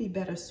who would be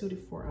better suited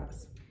for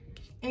us.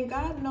 And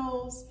God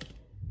knows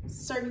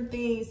certain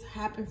things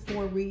happen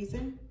for a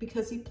reason,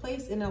 because he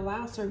placed and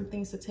allowed certain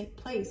things to take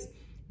place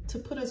to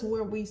put us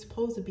where we're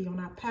supposed to be on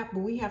our path, but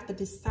we have to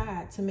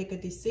decide to make a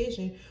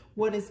decision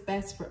what is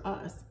best for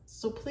us.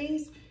 So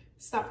please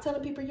stop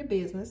telling people your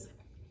business.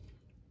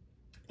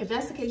 If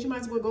that's the case, you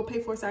might as well go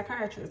pay for a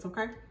psychiatrist,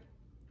 okay?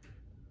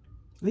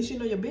 At least you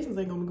know your business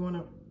ain't gonna be going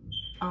up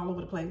all over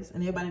the place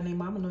and everybody and their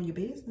mama know your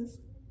business.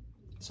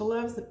 So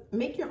loves,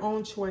 make your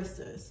own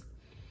choices.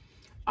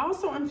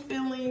 Also, I'm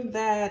feeling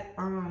that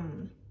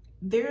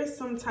there's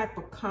some type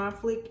of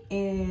conflict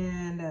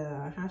and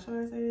how should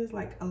I say this?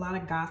 Like a lot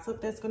of gossip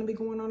that's going to be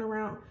going on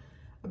around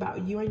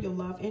about you and your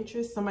love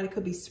interest. Somebody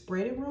could be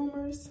spreading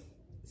rumors,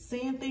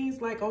 saying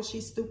things like, oh,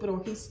 she's stupid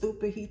or he's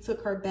stupid. He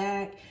took her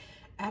back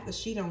after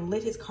she done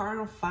lit his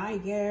car on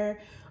fire,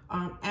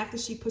 after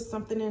she put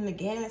something in the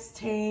gas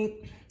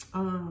tank,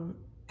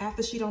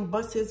 after she done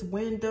bust his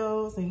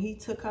windows and he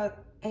took her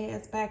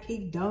ass back. He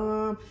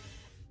dumb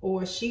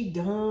or she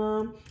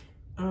dumb.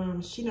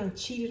 She done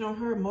cheated on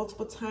her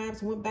multiple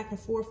times, went back and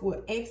forth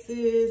with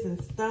exes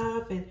and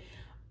stuff, and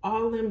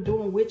all of them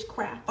doing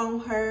witchcraft on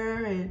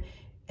her,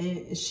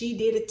 and she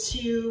did it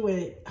too,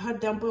 and her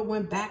dumper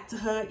went back to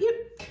her.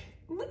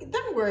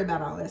 Don't worry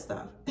about all that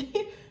stuff.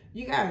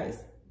 You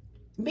guys,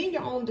 be in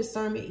your own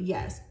discernment,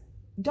 yes.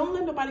 Don't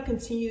let nobody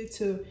continue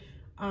to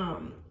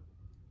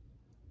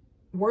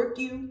work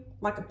you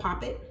like a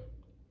puppet.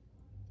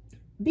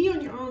 Be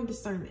on your own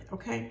discernment,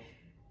 okay?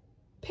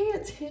 Pay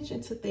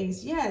attention to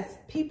things. Yes,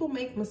 people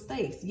make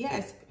mistakes.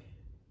 Yes.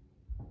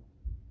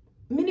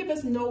 Many of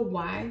us know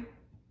why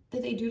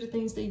that they do the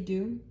things they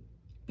do,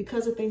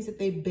 because of things that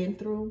they've been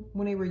through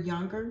when they were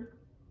younger.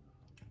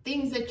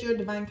 Things that your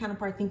divine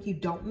counterpart think you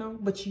don't know,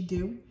 but you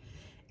do.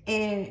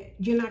 And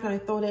you're not going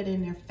to throw that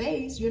in their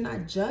face. You're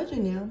not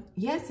judging them.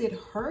 Yes, it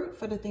hurt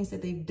for the things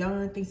that they've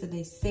done, things that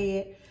they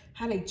said,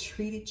 how they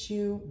treated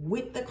you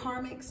with the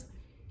karmics.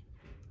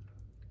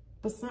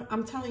 But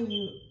I'm telling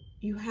you,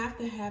 you have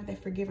to have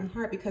that forgiving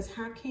heart, because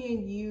how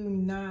can you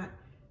not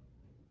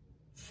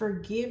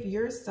forgive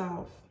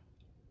yourself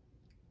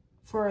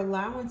for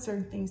allowing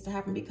certain things to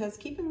happen? Because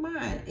keep in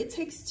mind, it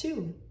takes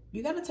two.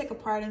 You got to take a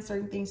part in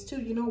certain things too.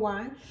 You know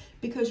why?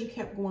 Because you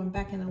kept going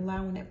back and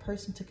allowing that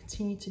person to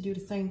continue to do the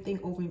same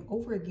thing over and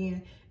over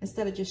again,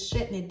 instead of just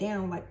shutting it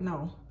down like,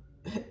 no,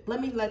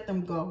 let me let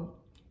them go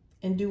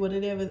and do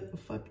whatever the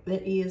fuck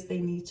that is they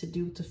need to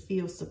do to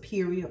feel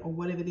superior or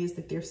whatever it is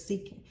that they're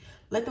seeking.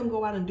 Let them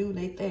go out and do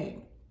their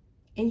thing.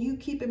 And you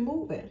keep it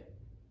moving.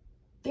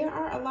 There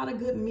are a lot of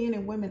good men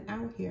and women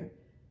out here.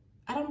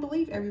 I don't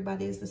believe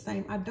everybody is the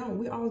same. I don't.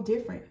 We're all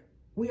different.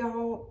 We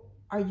all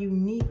are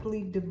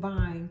uniquely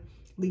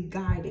divinely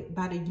guided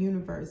by the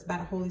universe, by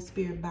the Holy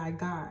Spirit, by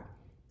God.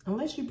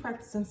 Unless you're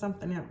practicing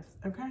something else,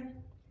 okay?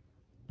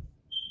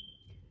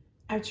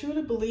 I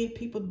truly believe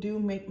people do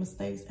make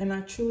mistakes, and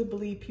I truly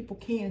believe people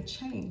can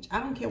change. I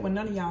don't care what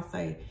none of y'all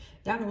say.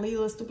 Y'all can leave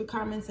little stupid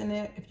comments in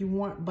there if you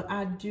want, but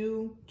I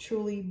do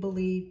truly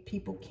believe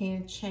people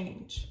can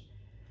change,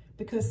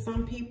 because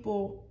some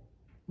people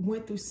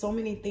went through so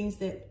many things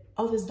that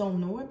others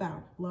don't know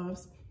about,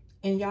 loves.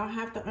 And y'all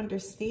have to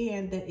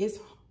understand that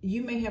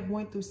you may have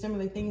went through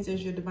similar things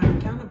as your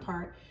divine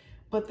counterpart,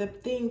 but the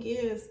thing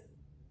is,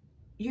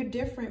 you're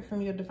different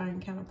from your divine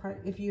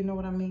counterpart, if you know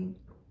what I mean.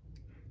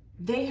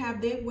 They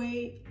have their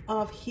way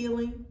of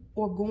healing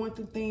or going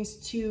through things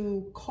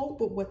to cope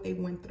with what they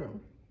went through.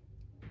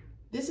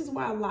 This is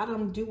why a lot of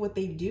them do what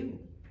they do.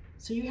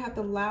 So you have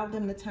to allow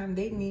them the time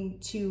they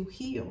need to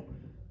heal,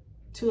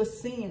 to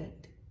ascend,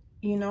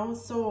 you know?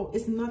 So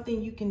it's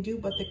nothing you can do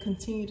but to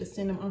continue to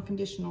send them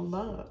unconditional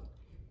love.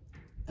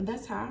 And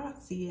that's how I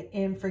see it.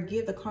 And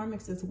forgive the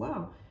karmics as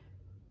well.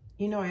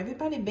 You know,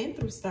 everybody been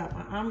through stuff.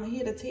 I'm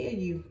here to tell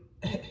you,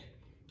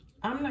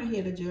 I'm not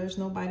here to judge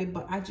nobody,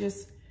 but I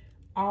just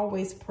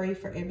always pray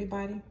for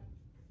everybody,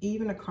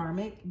 even a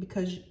karmic,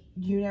 because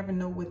you never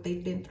know what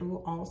they've been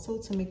through also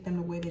to make them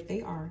the way that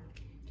they are.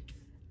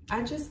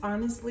 I just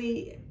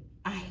honestly,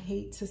 I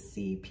hate to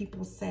see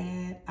people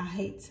sad. I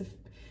hate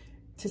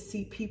to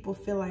see people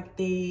feel like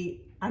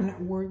they are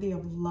not worthy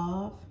of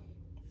love.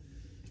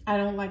 I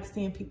don't like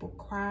seeing people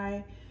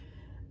cry.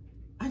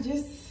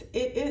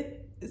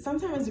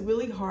 Sometimes it's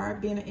really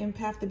hard being an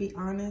empath, to be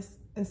honest.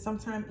 And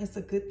sometimes it's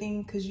a good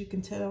thing, because you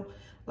can tell,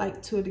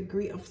 like, to a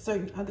degree of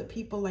certain other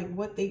people, like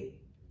what they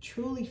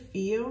truly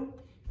feel,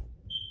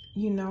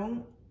 you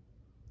know.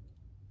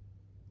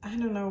 I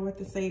don't know what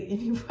to say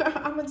anymore.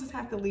 I'm gonna just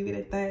have to leave it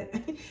at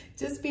that.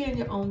 Just be in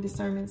your own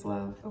discernments,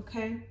 love,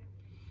 okay?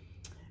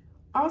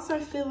 Also, I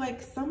feel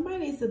like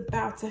somebody's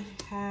about to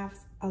have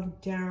a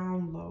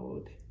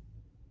download.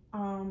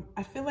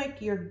 I feel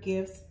like your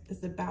gifts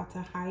is about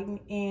to heighten,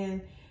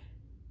 and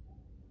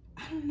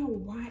I don't know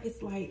why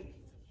it's like,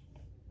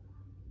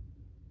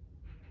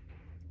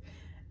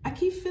 I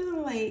keep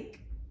feeling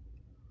like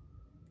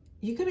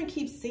you're going to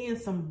keep seeing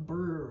some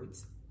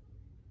birds,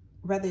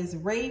 whether it's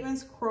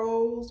ravens,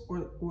 crows,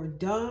 or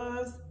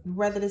doves,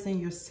 whether it's in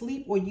your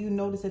sleep or you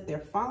notice that they're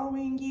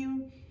following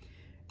you.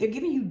 They're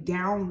giving you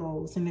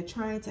downloads, and they're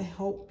trying to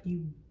help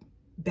you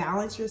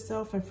balance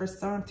yourself, and for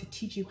some to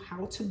teach you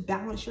how to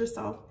balance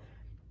yourself.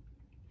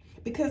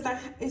 Because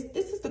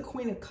this is the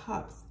Queen of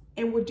Cups.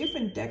 And with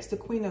different decks, the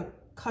Queen of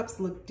Cups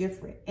look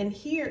different. And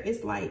here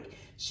it's like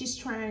she's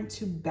trying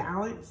to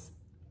balance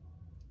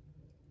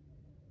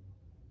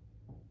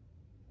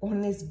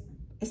on this.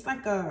 It's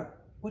like a,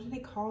 what do they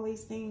call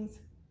these things?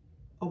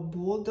 A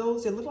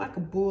bulldozer. It looked like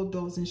a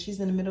bulldozer, and she's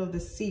in the middle of the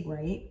sea,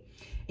 right?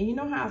 And you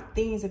know how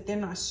things, if they're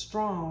not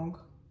strong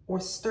or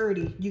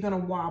sturdy, you're gonna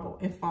wobble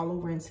and fall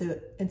over into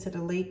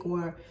the lake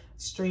or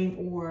stream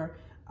or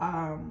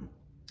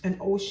an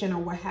ocean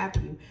or what have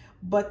you.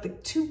 But the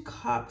 2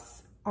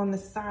 cups on the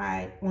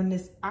side on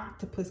this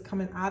octopus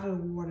coming out of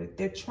the water,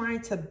 they're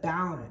trying to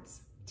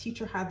balance, teach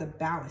her how to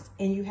balance.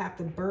 And you have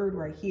the bird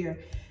right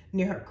here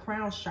near her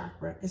crown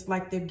chakra. It's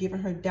like they're giving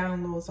her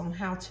downloads on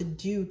how to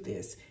do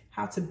this,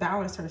 how to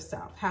balance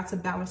herself, how to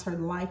balance her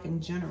life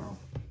in general.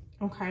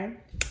 Okay,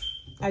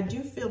 I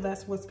do feel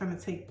that's what's going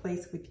to take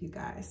place with you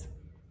guys.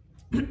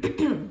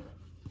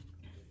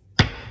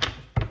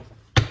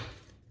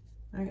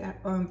 I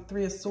got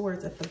 3 of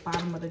Swords at the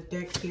bottom of the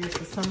deck here.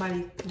 So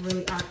somebody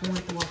really are going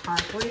through a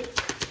heartbreak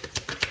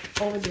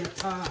over their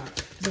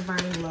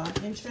divine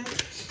love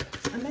interest.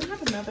 And then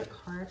have another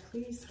card,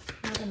 please.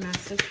 Another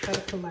message for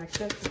the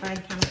collective. Divine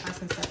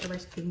counterparts and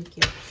separation. Thank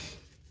you.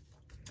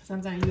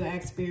 Sometimes you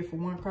ask Spirit for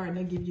one card and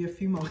they'll give you a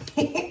few more.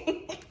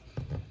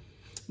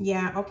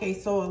 Yeah, okay,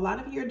 so a lot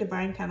of your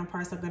divine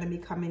counterparts are going to be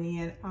coming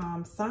in.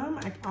 Some,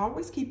 I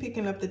always keep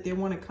picking up that they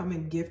want to come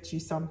and gift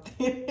you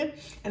something.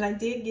 And I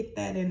did get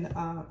that in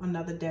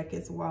another deck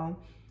as well.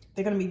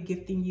 They're going to be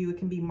gifting you. It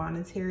can be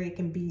monetary. It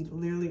can be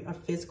literally a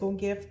physical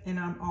gift. And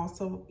I'm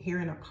also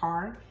hearing a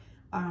car.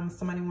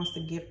 Somebody wants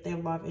to gift their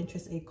love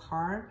interest a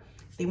car.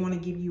 They want to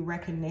give you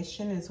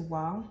recognition as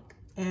well.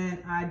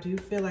 And I do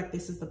feel like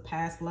this is the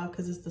past love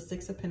because it's the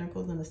 6 of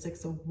Pentacles and the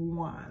 6 of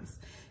Wands.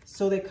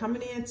 So they're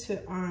coming in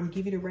to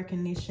give you the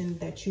recognition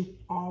that you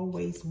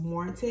always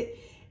wanted.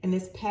 And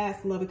this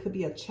past love, it could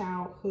be a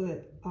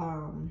childhood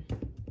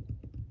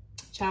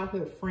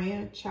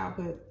friend,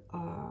 childhood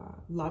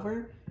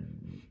lover.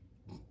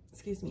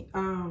 Excuse me.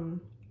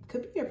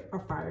 Could be a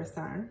fire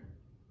sign.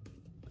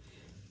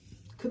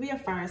 Could be a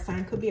fire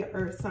sign. Could be an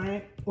earth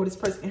sign. Or this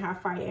person can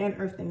have fire and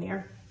earth in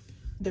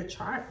their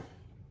chart.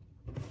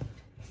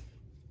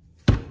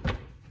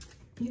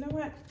 You know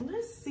what?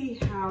 Let's see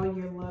how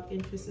your love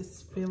interest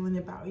is feeling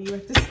about you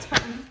at this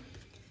time.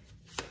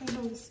 Okay,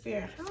 Holy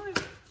Spirit, how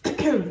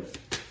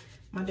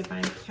my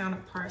divine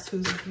counterparts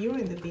who's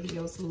viewing the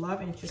videos,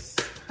 love interest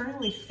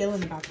currently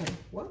feeling about them.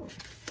 Whoa.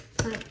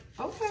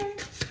 Okay.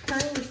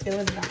 Currently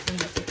feeling about them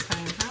at the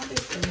time. How they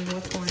feeling?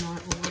 What's going on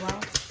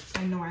overall?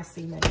 I know I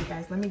seen that, you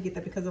guys. Let me get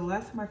that because the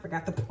last time I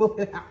forgot to pull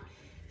it out.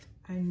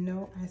 I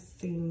know I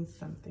seen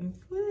something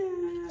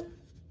flip.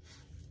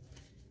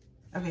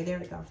 Okay, there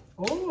we go.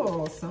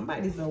 Oh,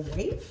 somebody's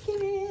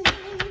awakening.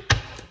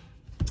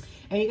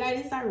 And you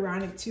guys, it's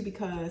ironic too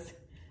because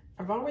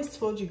I've always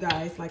told you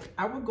guys, like,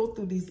 I would go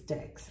through these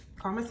decks,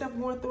 call myself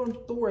going through them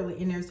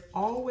thoroughly, and there's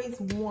always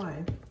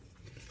 1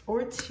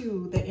 or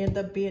 2 that end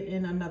up being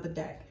in another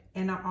deck.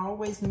 And I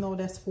always know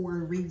that's for a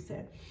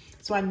reason.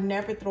 So I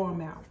never throw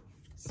them out.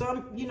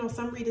 Some, you know,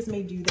 some readers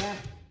may do that.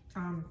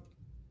 I'm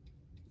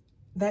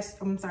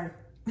sorry.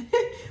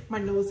 My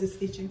nose is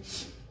itching.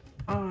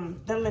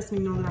 That lets me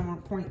know that I'm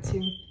on point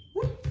too.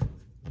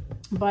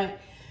 But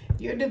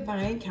your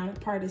divine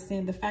counterpart is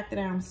saying the fact that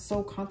I'm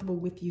so comfortable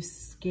with you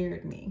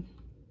scared me.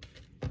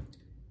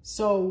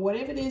 So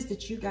whatever it is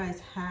that you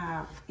guys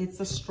have, it's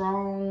a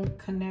strong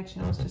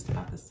connection. I was just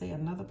about to say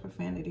another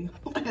profanity,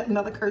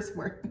 another curse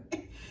word.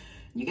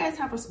 You guys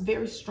have a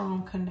very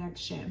strong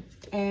connection.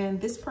 And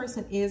this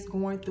person is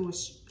going through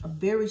a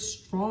very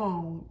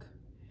strong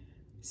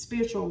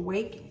spiritual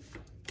awakening.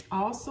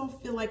 I also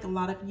feel like a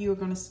lot of you are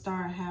going to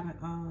start having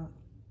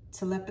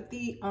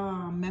telepathy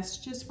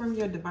messages from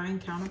your divine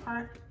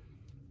counterpart.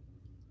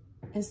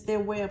 It's their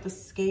way of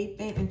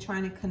escaping and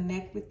trying to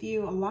connect with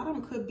you. A lot of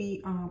them could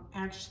be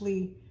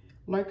actually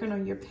lurking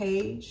on your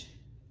page,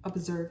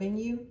 observing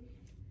you.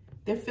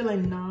 They're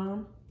feeling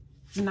numb,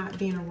 not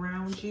being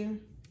around you.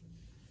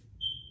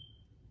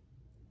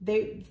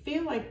 They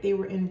feel like they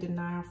were in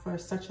denial for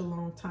such a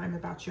long time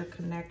about your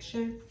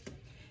connection.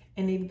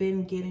 And they've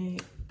been getting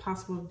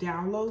possible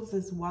downloads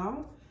as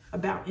well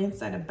about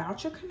insight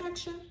about your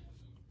connection.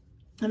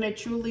 And they're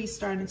truly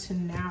starting to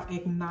now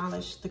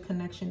acknowledge the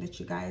connection that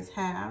you guys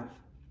have.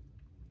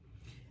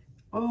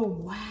 Oh,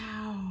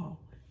 wow.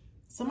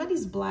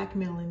 Somebody's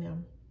blackmailing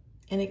them.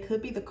 And it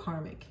could be the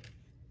karmic.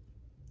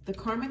 The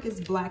karmic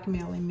is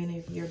blackmailing many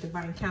of your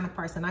divine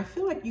counterparts. And I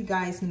feel like you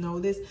guys know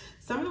this.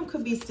 Some of them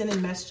could be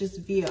sending messages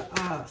via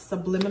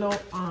subliminal,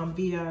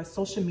 via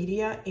social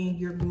media. And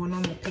you're going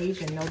on the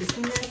page and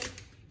noticing this.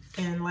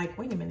 And like,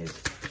 wait a minute.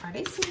 Are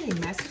they sending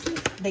you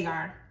messages? They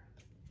are.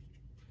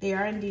 They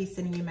are indeed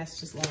sending you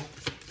messages,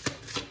 love.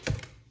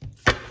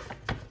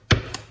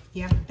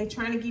 Yeah, they're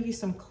trying to give you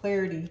some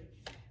clarity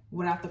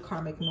without the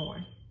karmic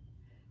knowing.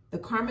 The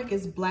karmic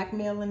is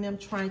blackmailing them,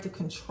 trying to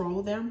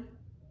control them.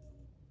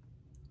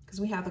 Because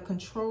we have the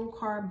control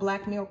card,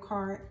 blackmail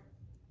card.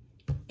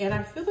 And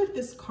I feel like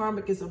this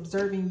karmic is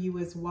observing you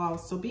as well.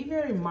 So be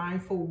very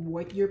mindful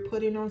what you're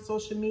putting on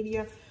social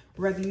media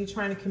whether you're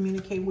trying to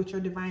communicate with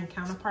your divine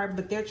counterpart,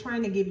 but they're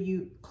trying to give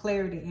you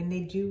clarity, and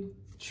they do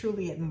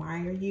truly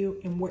admire you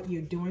and what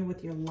you're doing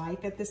with your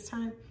life at this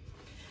time.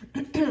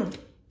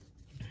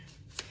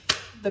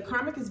 The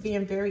karmic is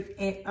being very,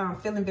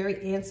 feeling very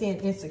antsy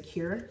and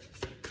insecure.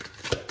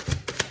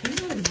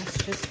 Any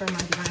messages for my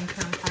divine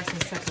counterparts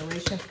in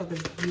separation for the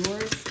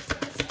viewers?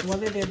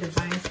 What are their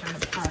divine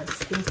counterparts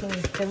thinking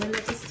and feeling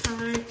at this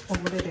time, or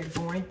what are they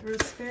going through,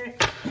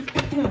 Spirit?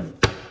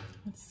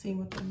 Let's see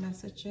what the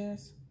message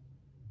is.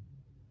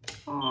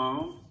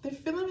 Oh, they're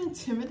feeling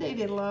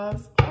intimidated,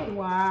 loves. Oh,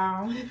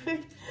 wow.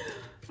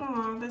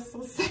 Oh, that's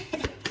so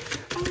sad.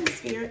 Oh,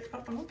 Spirit.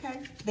 Oh,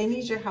 okay. They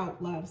need your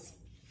help, loves.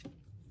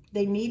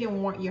 They need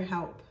and want your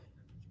help.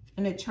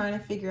 And they're trying to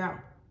figure out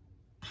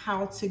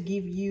how to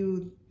give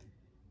you,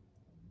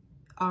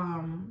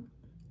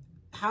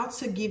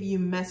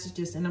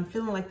 messages. And I'm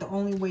feeling like the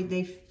only way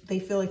they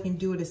feel they can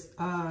do it is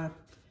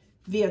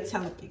via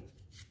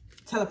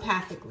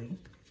telepathically.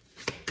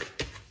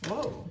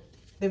 Whoa.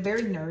 They're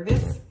very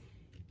nervous.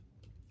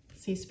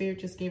 See, Spirit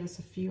just gave us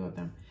a few of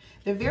them.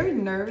 They're very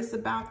nervous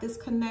about this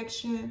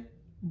connection,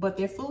 but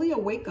they're fully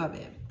awake of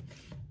it.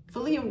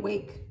 Fully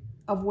awake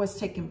of what's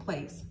taking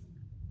place.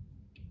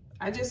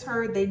 I just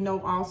heard they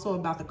know also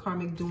about the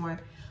karmic doing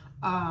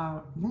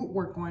root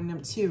work on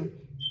them too.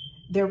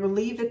 They're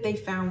relieved that they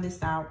found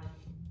this out.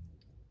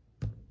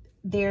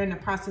 They're in the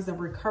process of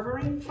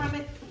recovering from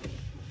it.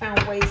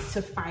 Found ways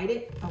to fight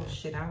it. Oh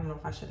shit, I don't know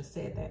if I should have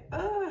said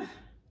that.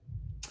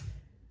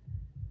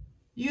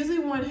 Usually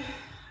when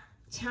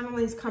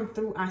channelings come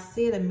through, I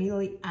see it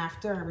immediately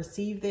after I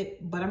received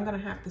it, but I'm gonna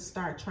have to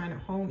start trying to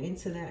hone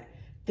into that,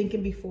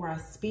 thinking before I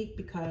speak,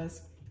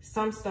 because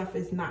some stuff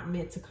is not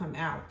meant to come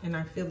out, and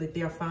I feel that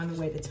they'll find a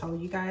way to tell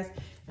you guys,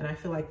 and I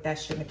feel like that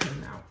shouldn't have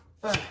come out.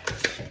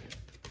 Shit.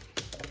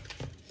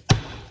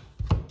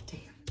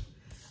 Damn.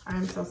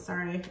 I'm so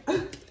sorry.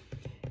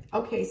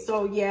 Okay,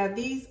 so yeah,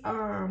 these,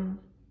 oh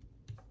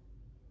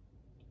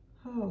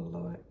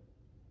Lord.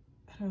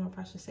 I don't know if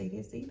I should say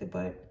this either,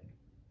 but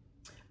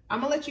I'm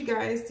gonna let you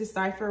guys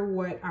decipher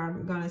what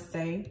I'm gonna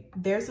say.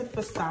 There's a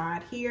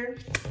facade here,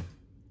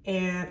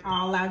 and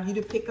I'll allow you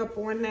to pick up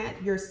on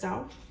that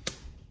yourself.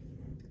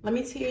 Let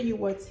me tell you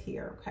what's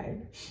here,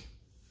 okay?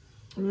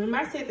 Remember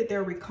I said that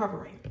they're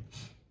recovering.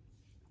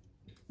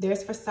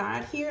 There's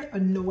facade here,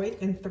 annoyed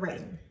and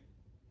threatened.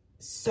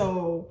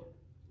 So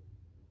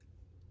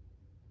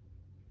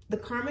the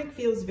karmic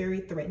feels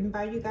very threatened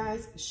by you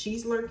guys.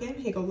 She's lurking,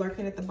 here go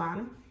lurking at the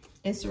bottom,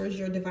 and so is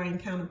your divine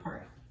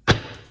counterpart.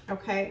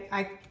 Okay,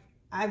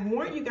 I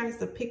want you guys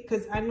to pick,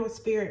 because I know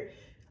Spirit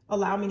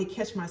allowed me to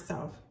catch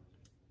myself,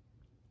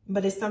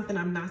 but it's something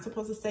I'm not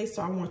supposed to say,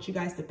 so I want you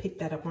guys to pick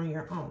that up on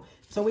your own.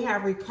 So we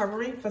have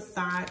recovering,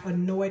 facade,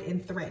 annoyed,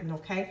 and threatened,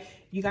 okay?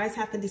 You guys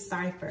have to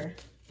decipher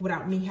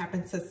without me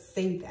having to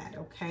say that,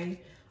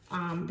 okay?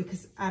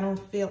 Because I don't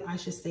feel I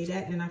should say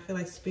that, and I feel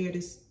like Spirit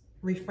is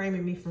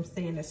reframing me from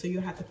saying that, so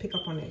you'll have to pick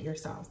up on it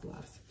yourselves,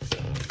 loves.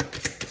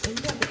 And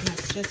we have the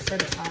messages for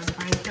the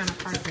divine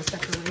counterparts in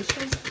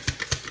separation.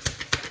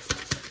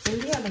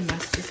 And we have the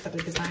messages for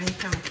the divine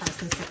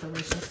counterparts in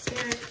separation,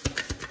 Spirit.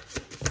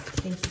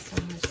 Thank you so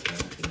much,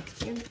 Spirit. Thank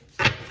you.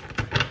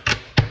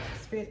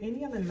 Spirit,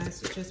 any other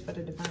messages for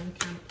the divine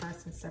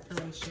counterparts in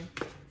separation?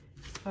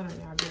 Hold on,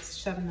 y'all. Just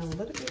shoving a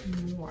little bit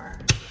more.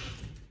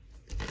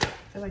 I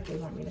feel like they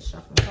want me to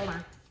shuffle. Hold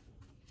on.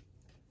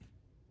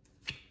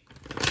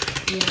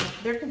 Yeah,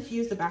 they're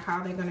confused about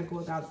how they're going to go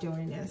about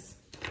doing this.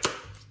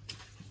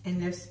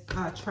 And they're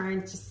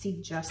trying to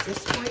seek justice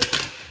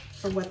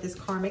for what this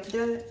karmic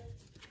did.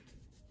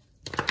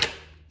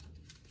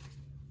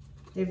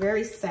 They're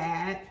very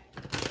sad.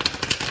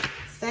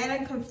 Sad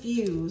and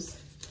confused.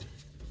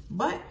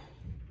 But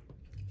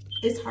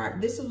it's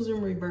hard. This was in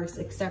reverse,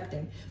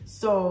 accepting.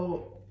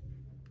 So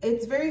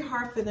it's very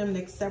hard for them to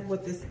accept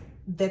what this,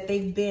 that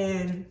they've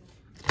been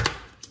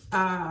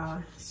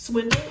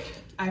swindled.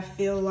 I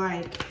feel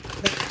like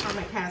the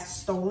karmic has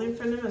stolen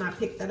from them, and I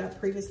picked that up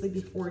previously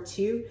before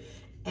too,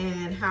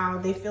 and how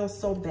they feel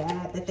so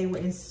bad that they were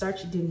in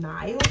such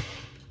denial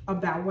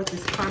about what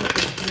this karmic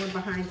is doing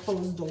behind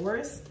closed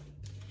doors,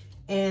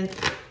 and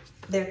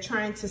they're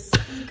trying to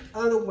seek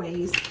other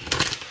ways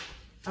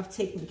of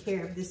taking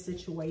care of this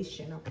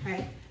situation,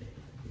 okay?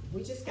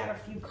 We just got a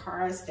few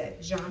cards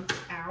that jumped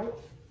out.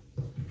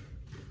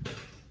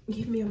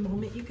 Give me a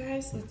moment, you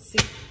guys. Let's see.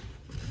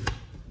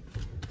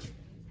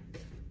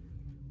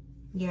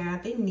 Yeah,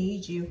 they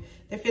need you.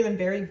 They're feeling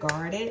very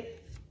guarded.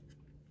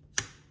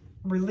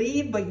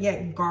 Relieved, but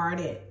yet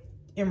guarded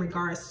in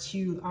regards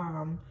to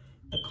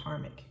the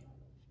karmic.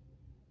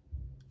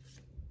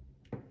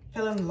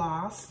 Feeling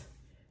lost.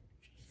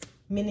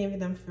 Many of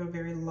them feel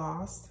very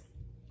lost.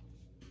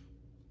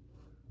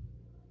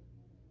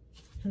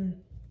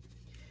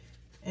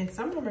 And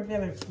some of them are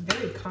feeling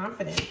very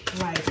confident,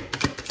 like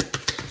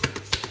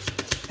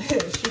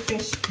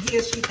he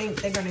or she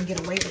thinks they're gonna get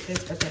away with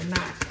this, but they're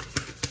not.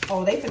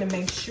 Oh, they're gonna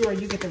make sure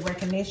you get the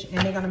recognition,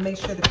 and they're gonna make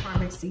sure the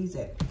karmic sees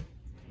it.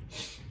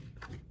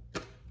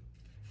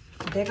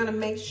 They're going to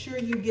make sure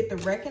you get the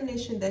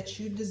recognition that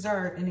you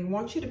deserve, and they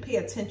want you to pay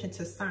attention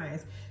to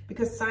signs,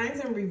 because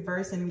signs in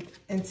reverse, and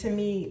to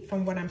me,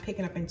 from what I'm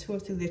picking up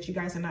intuitively, that you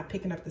guys are not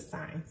picking up the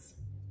signs.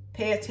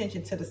 Pay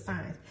attention to the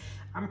signs.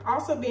 I'm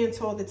also being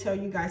told to tell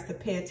you guys to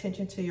pay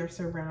attention to your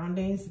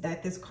surroundings,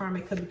 that this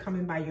karma could be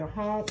coming by your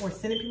home or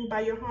sending people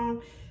by your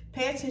home.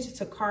 Pay attention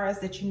to cars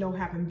that you know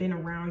haven't been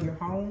around your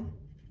home.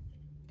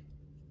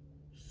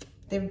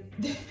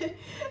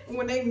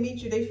 When they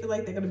meet you, they feel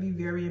like they're going to be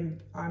very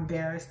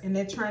embarrassed, and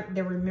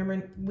they're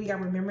remembering. We are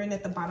remembering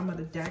at the bottom of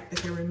the deck that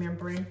they're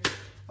remembering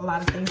a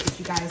lot of things that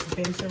you guys have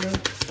been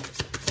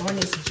through on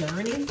this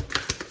journey.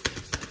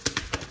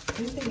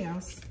 Anything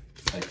else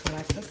to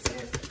collect us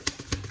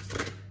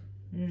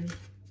here?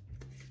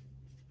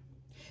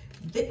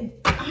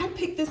 I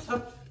picked this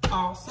up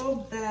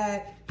also,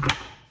 that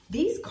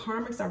these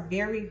karmics are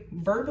very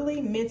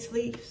verbally,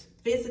 mentally,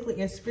 physically,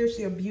 and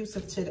spiritually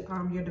abusive to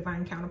your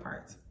divine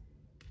counterparts.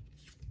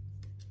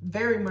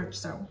 Very much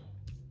so.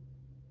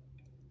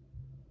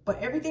 But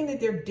everything that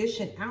they're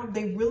dishing out,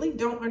 they really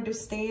don't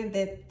understand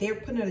that they're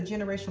putting a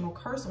generational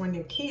curse on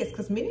their kids,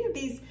 because many of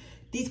these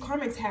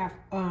karmics have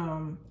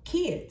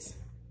kids.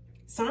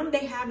 Some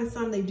they have and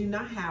some they do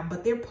not have,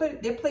 but they're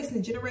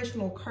placing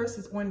generational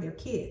curses on their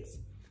kids.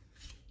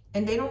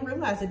 And they don't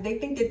realize it. They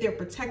think that they're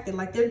protected,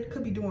 like they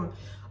could be doing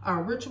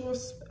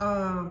rituals,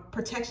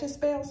 protection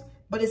spells,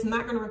 but it's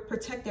not going to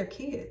protect their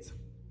kids.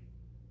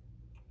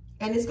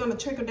 And it's going to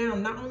trickle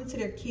down not only to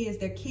their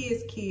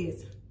kids'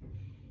 kids.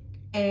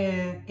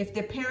 And if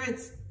their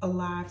parents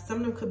alive, some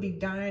of them could be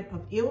dying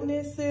of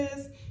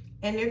illnesses,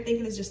 and they're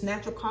thinking it's just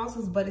natural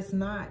causes, but it's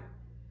not.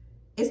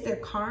 It's their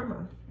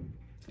karma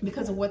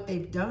because of what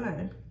they've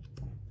done.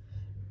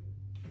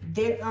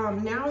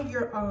 Now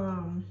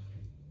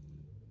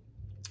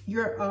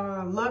your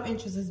love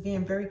interest is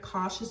being very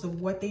cautious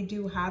of what they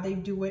do, how they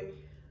do it.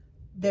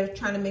 They're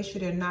trying to make sure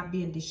they're not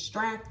being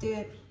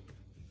distracted.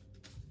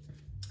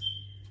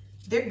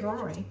 They're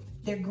growing.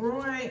 They're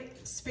growing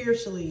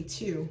spiritually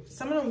too.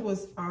 Some of them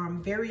was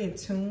very in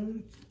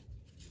tune.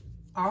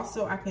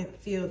 Also, I can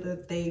feel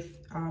that they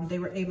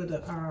were able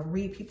to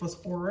read people's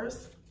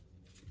auras.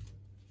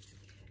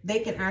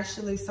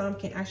 Some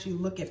can actually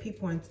look at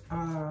people and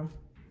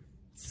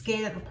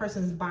scan a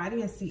person's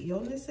body and see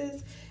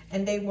illnesses,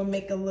 and they will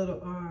make a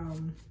little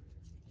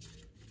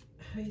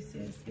how you say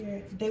it,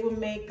 Spirit? They will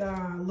make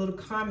little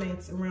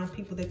comments around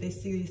people that they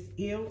see is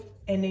ill,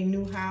 and they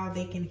knew how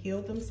they can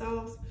heal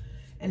themselves.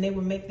 And they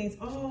would make things,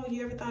 oh,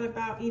 you ever thought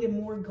about eating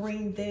more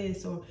green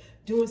this, or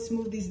doing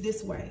smoothies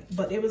this way?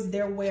 But it was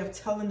their way of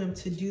telling them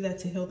to do that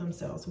to heal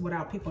themselves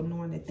without people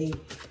knowing that they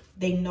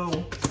know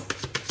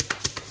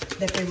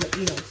that they were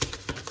ill.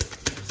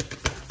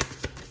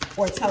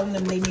 Or telling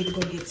them they need to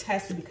go get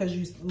tested because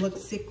you look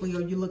sickly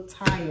or you look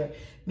tired.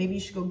 Maybe you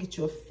should go get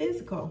you a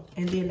physical,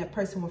 and then that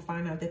person will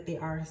find out that they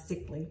are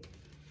sickly.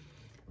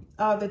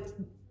 The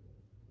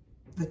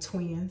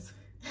twins.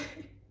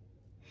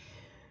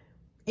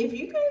 If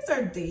you guys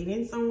are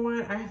dating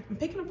someone, I'm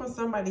picking up on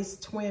somebody's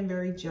twin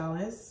very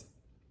jealous.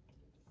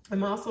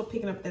 I'm also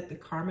picking up that the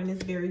karma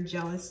is very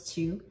jealous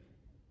too.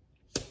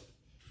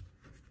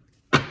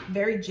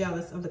 Very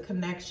jealous of the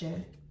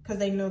connection, because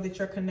they know that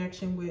your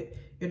connection with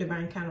your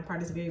divine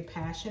counterpart is very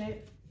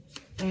passionate,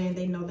 and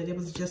they know that it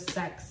was just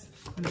sex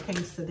when it came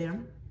to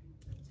them.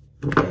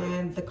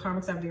 And the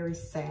karmics are very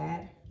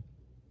sad.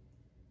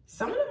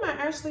 Some of them are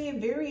actually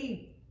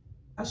very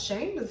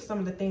ashamed of some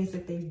of the things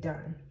that they've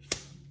done,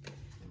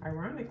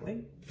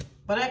 ironically.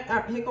 But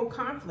here go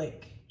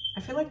conflict.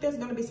 I feel like there's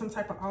going to be some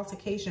type of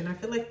altercation. I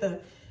feel like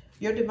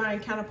your divine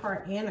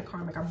counterpart and the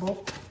karmic are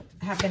both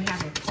have been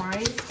having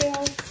crying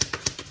spells.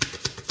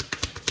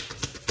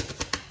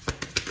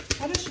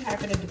 What does she have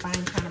for the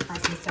divine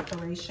counterparts in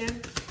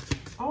separation?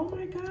 Oh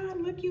my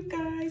God, look, you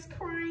guys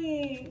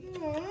crying.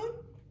 Aww.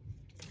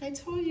 I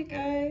told you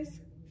guys,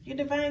 your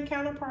divine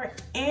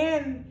counterpart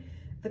and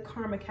the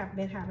karmic have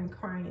been having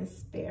crying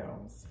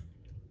spells.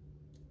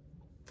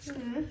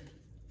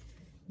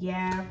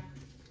 Yeah.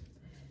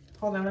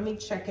 Hold on, let me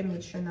check and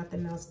make sure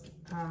nothing else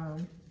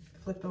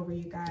flipped over,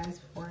 you guys,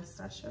 before I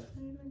start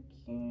shuffling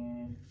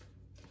again.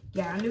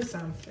 Yeah, I knew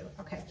something too.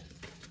 Okay.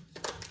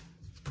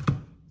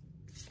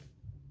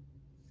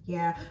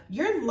 Yeah,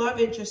 your love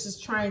interest is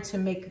trying to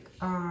make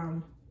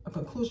a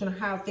conclusion of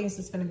how things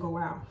is going to go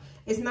out.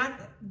 It's not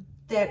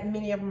that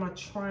many of them are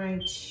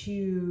trying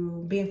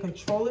to be in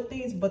control of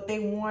things, but they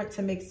want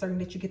to make certain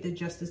that you get the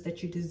justice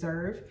that you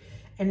deserve.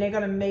 And they're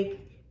going to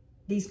make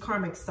these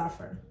karmics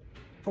suffer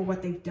for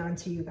what they've done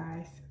to you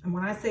guys. And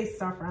when I say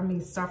suffer, I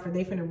mean suffer.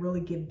 They're going to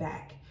really get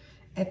back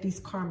at these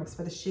karmics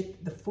for the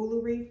shit, the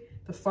foolery,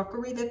 the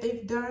fuckery that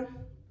they've done.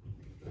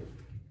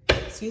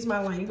 Excuse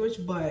my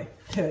language, but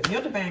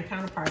your divine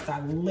counterparts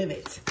are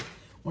livid.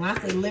 When I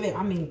say livid,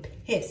 I mean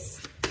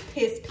pissed.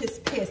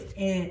 Pissed.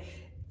 And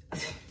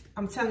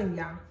I'm telling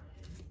y'all,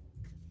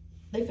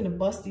 they finna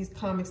bust these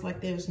comics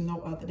like there's no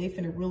other. They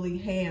finna really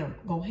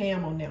go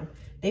ham on them.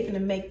 They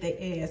finna make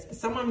their ass.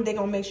 Some of them, they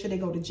gonna make sure they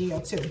go to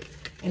jail too.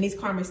 And these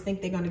karmics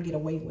think they're gonna get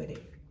away with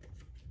it.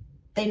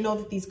 They know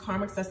that these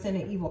karmics are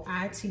sending evil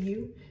eye to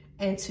you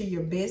and to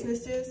your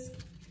businesses.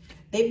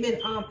 They've been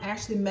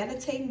actually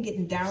meditating,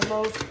 getting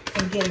downloads,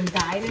 and getting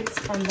guidance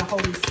from the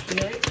Holy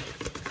Spirit.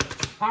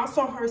 I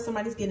also heard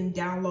somebody's getting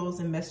downloads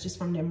and messages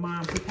from their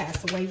mom who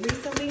passed away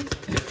recently.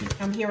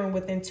 I'm hearing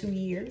within 2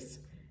 years.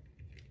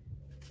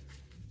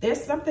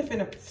 There's something's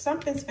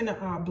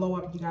finna blow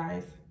up, you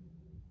guys.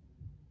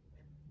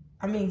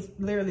 I mean,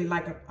 literally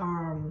like a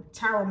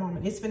tower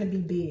moment. It's finna be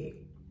big.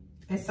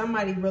 And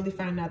somebody really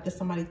found out that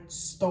somebody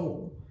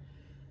stole.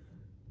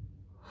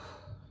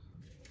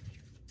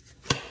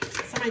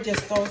 Somebody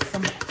just stole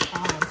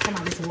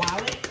somebody's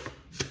wallet.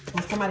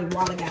 Or somebody's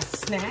wallet got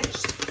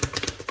snatched.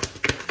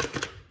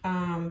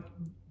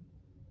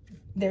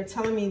 They're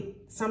telling me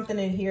something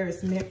in here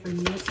is meant for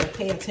you, so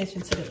pay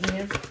attention to the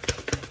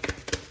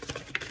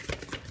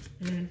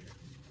end.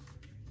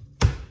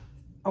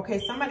 Okay,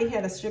 somebody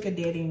had a sugar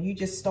daddy and you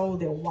just stole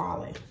their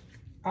wallet.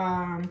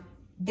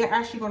 They're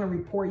actually going to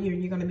report you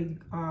and you're going to be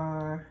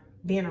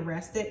being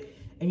arrested.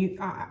 And you,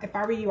 if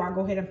I were you, I'll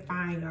go ahead and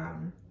find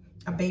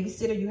a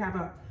babysitter. You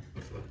have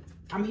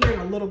I'm hearing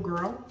a little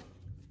girl.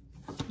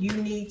 You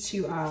need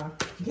to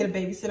get a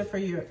babysitter for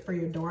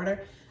your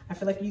daughter. I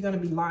feel like you're going to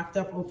be locked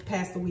up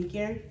past the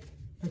weekend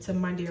until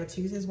Monday or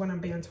Tuesday is what I'm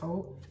being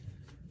told.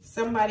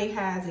 Somebody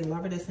has a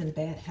lover that's in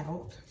bad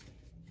health.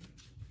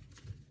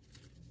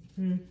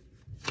 We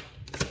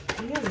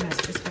have a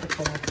message for the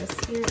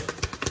collectors here.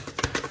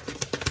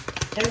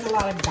 There's a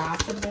lot of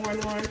gossip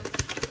going on.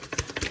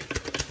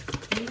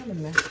 We have the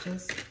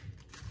messages.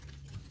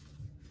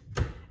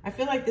 I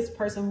feel like this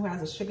person who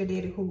has a sugar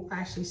daddy who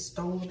actually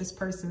stole this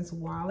person's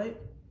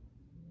wallet.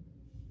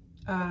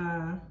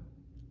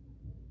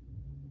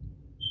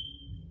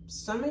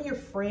 Some of your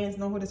friends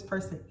know who this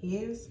person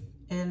is,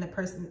 and the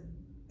person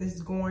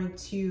is going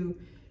to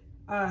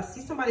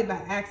see somebody by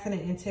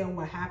accident and tell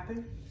what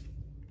happened.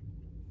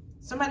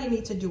 Somebody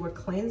needs to do a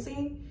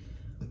cleansing.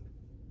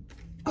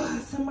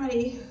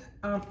 Somebody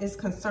is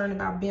concerned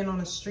about being on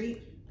the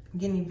street,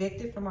 getting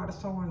evicted from out of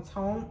someone's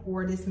home,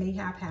 or this may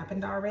have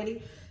happened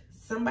already.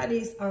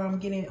 Somebody's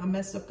getting a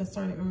message of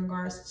concern in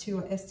regards to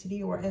a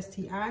STD or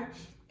STI.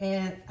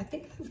 And I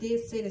think I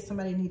did say that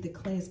somebody needs to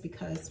cleanse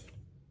because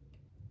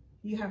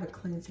you have a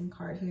cleansing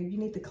card here. You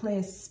need to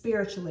cleanse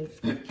spiritually.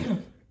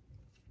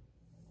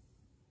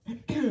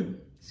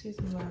 Excuse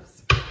me,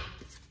 loves.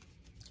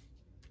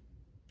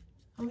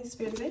 Holy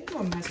Spirit, is there any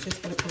more messages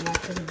for the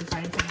collective of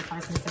divine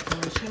counterparts and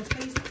separation,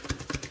 please?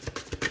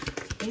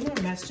 Any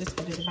more messages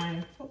for the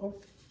divine?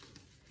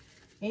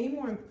 Any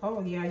more?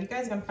 Oh, yeah, you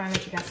guys are going to find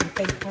out you got some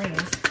fake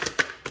friends.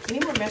 Any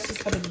more messages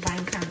for the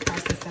divine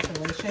counterparts and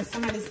separation?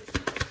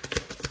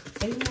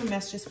 Any more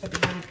messages for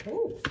divine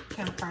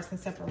counterparts and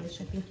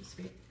separation? Thank you,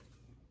 Spirit.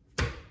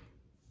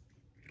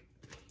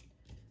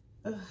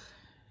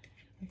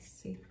 Let's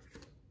see.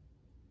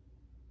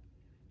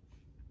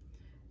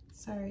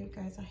 Sorry, you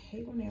guys. I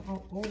hate when they're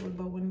all over,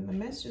 but when the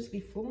messages be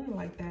flowing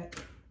like that,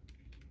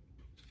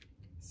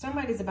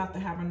 somebody's about to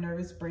have a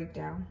nervous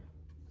breakdown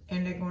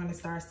and they're going to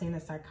start seeing a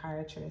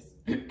psychiatrist.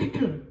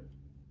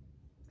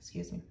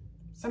 Excuse me.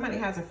 Somebody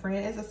has a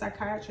friend as a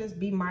psychiatrist.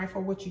 Be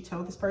mindful what you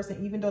tell this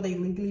person, even though they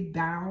legally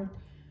bound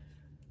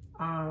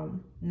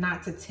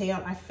not to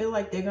tell. I feel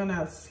like they're going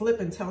to slip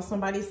and tell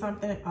somebody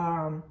something.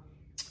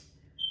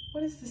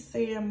 What is this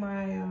saying?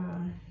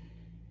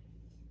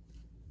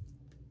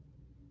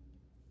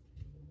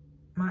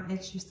 My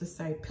ex used to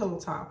say pillow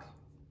talk,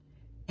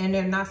 and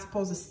they're not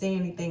supposed to say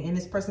anything, and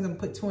this person's gonna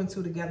put 2 and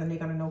 2 together and they're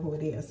gonna know who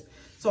it is.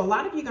 So a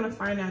lot of you are gonna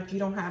find out you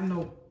don't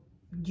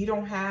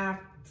have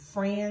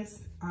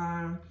friends.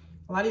 A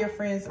lot of your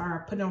friends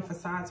are putting on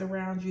facades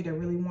around you. They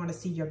really want to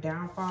see your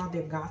downfall.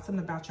 They're gossiping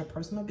about your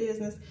personal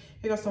business.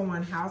 Here goes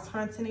someone house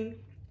hunting.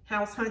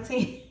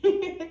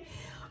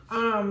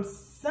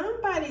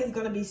 Somebody is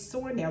going to be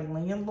suing their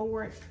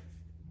landlord,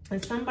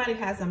 and somebody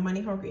has a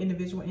money hungry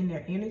individual in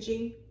their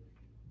energy.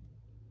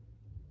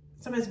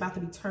 Somebody's about to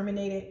be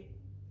terminated.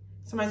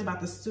 Somebody's about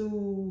to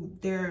sue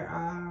their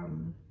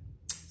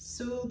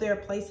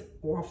place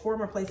or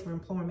former place of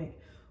employment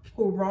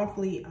who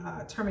wrongfully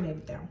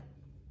terminated them.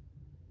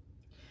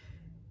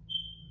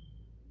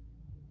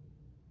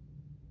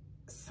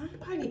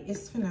 Somebody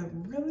is gonna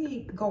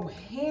really go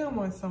ham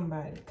on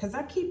somebody, because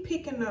I keep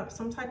picking up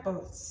some type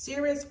of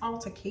serious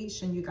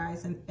altercation, you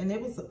guys, and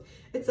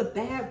it's a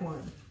bad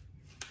one.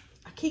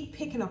 I keep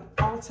picking up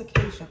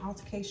altercation.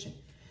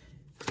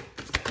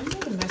 I know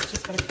the messages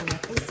for the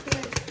collective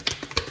spirit.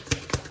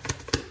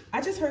 I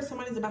just heard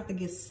somebody's about to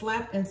get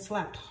slapped and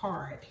slapped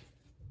hard,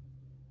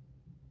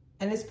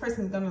 and this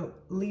person's gonna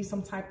leave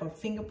some type of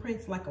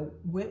fingerprints, like a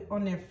whip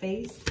on their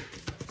face.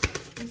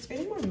 Is there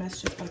any more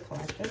messages for the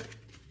collective?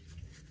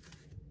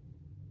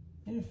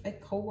 A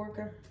fake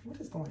co-worker. What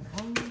is going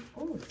on?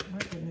 Oh my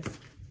goodness.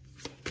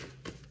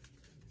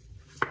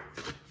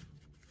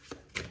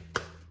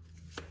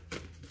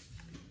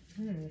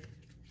 Maybe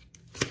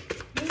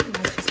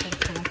messages for the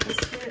collective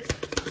spirit.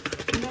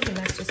 Another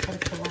message for the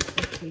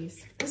collective,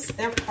 please. This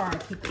step card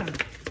keep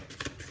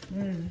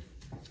coming.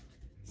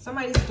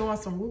 Somebody's doing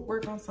some root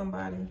work on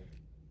somebody.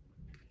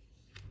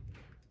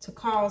 to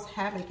cause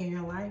havoc in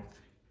your life.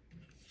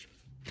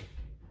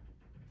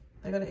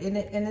 And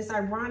it's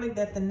ironic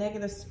that the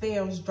negative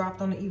spells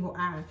dropped on the evil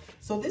eye.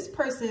 So this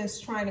person is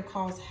trying to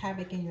cause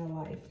havoc in your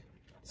life.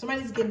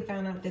 Somebody's getting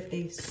found out that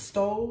they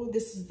stole.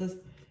 This is the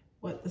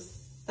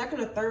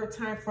second or third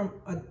time from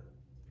a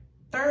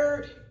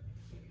third.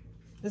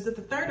 Is it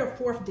the third or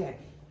fourth day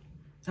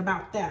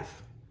about theft?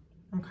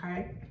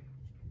 Okay.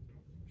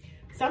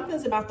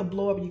 Something's about to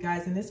blow up, you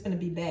guys, and it's going to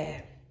be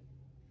bad.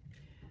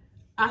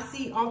 I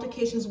see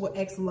altercations with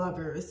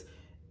ex-lovers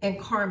and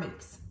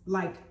karmics,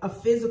 like a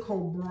physical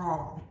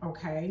brawl,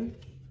 okay?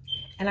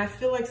 And I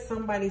feel like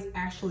somebody's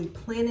actually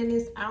planning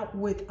this out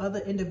with other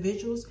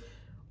individuals,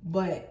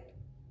 but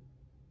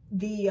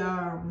the,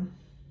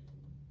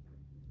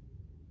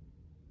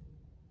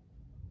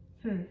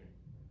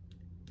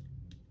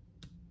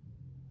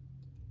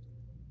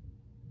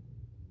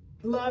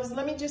 Loves,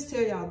 let me just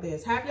tell y'all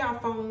this. Have y'all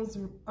phones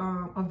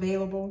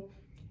available,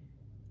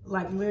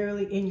 like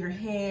literally in your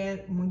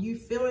hand. When you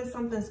feeling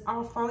something's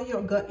off, follow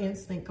your gut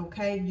instinct,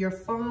 okay? Your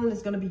phone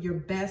is going to be your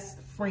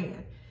best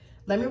friend.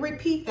 Let me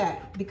repeat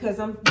that because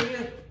I'm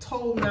being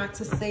told not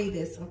to say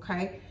this,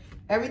 okay?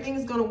 Everything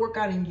is going to work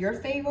out in your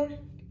favor.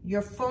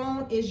 Your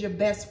phone is your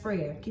best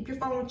friend. Keep your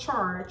phone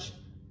charged,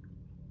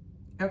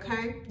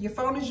 okay? Your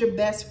phone is your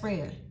best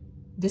friend.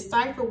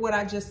 Decipher what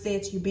I just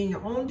said to you. Be in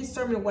your own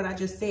discernment of what I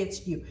just said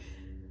to you.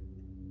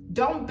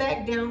 Don't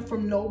back down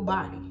from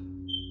nobody.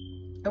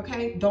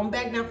 Okay? Don't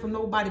back down from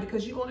nobody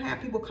because you're going to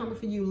have people coming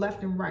for you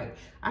left and right.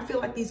 I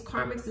feel like these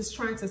karmics is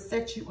trying to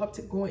set you up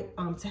to going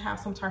to have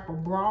some type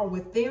of brawl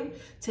with them,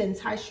 to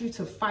entice you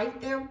to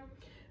fight them.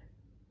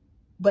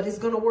 But it's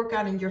going to work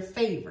out in your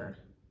favor.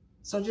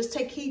 So just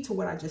take heed to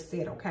what I just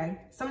said, okay?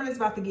 Somebody's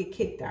about to get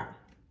kicked out.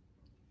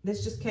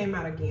 This just came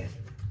out again.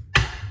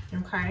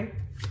 Okay?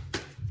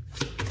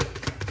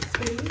 So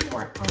we need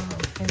more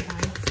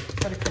advice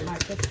for the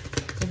collective.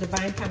 The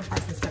divine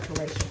counterparts and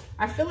separation.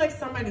 I feel like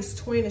somebody's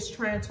twin is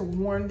trying to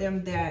warn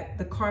them that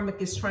the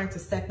karmic is trying to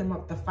set them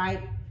up to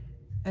fight.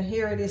 And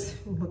here it is.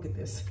 Look at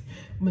this.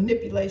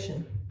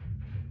 Manipulation.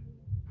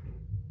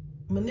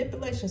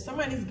 Manipulation.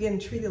 Somebody's getting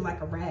treated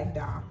like a rag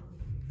doll.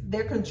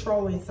 They're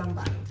controlling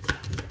somebody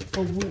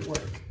for root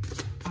work.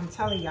 I'm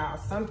telling y'all,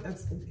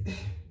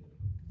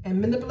 and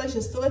manipulation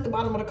is still at the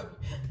bottom of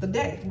the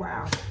deck.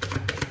 Wow.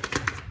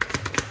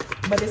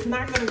 But it's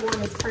not going to go in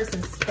this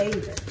person's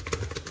favor.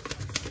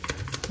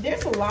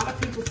 There's a lot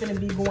of people going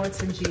to be going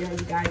to jail,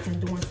 you guys,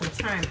 and doing some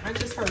time. I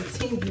just heard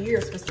 10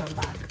 years for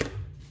somebody.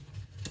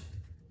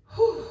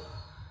 Whew.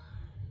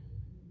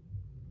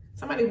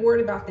 Somebody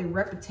worried about their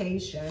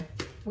reputation.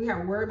 We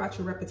have worried about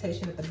your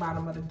reputation at the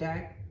bottom of the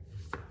deck.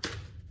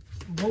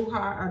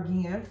 Bruja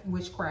again,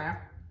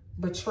 witchcraft,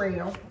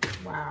 betrayal.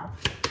 Wow.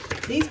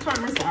 These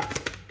karmas are,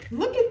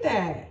 look at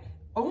that.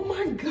 Oh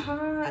my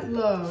God,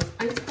 loves.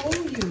 I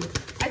told you.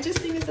 I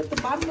just seen this at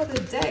the bottom of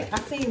the deck. I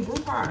seen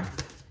Bruja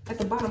at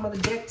the bottom of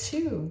the deck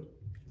too.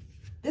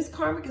 This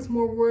karmic is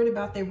more worried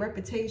about their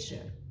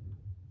reputation.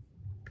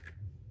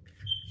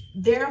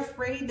 They're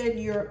afraid that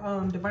your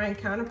divine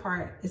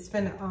counterpart is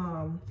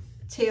finna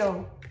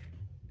tell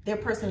their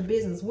personal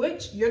business,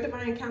 which your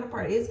divine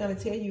counterpart is gonna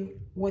tell you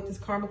what this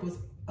karmic was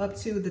up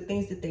to, the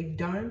things that they've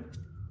done.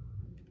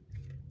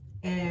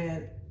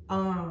 And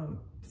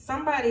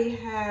somebody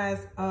has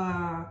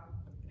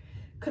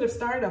could have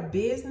started a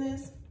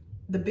business.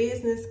 The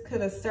business could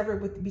have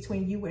severed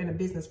between you and a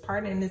business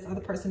partner, and this other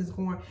person is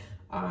going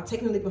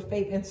taking a leap of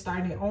faith and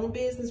starting their own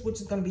business, which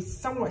is going to be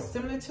somewhat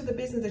similar to the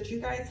business that you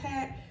guys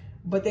had,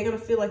 but they're going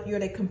to feel like you're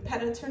their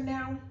competitor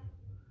now.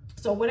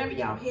 So whatever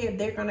y'all had,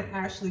 they're going to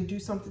actually do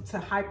something to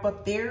hype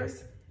up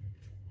theirs.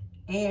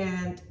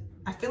 And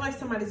I feel like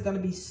somebody's going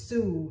to be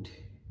sued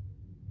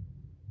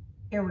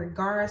in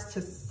regards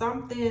to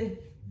something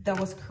that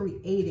was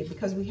created,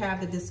 because we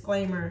have the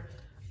disclaimer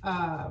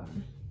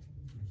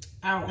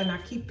out, and I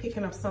keep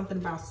picking up something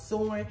about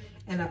suing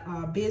and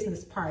a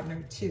business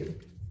partner too,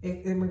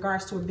 in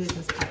regards to a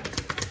business partner.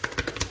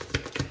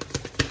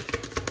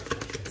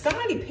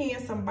 Somebody paying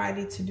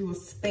somebody to do a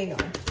spell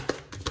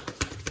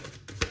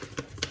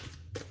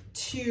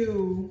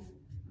to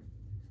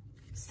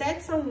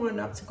set someone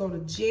up to go to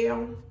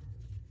jail,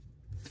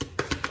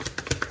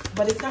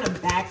 but it's gonna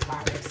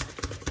backfire.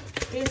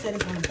 Spirit said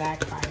it's gonna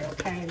backfire,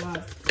 okay,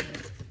 love?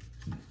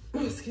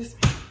 Oh, excuse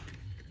me.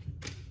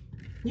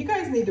 You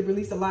guys need to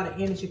release a lot of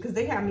energy because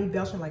they have me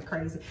belching like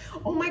crazy.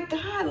 Oh my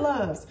God,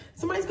 loves.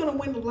 Somebody's going to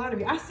win the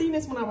lottery. I seen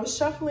this when I was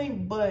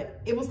shuffling,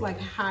 but it was like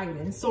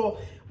hiding. So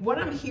what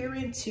I'm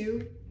hearing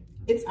too,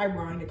 it's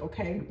ironic,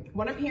 okay?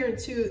 What I'm hearing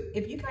too,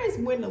 if you guys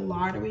win the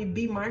lottery,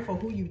 be mindful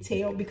who you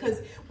tell,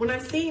 because when I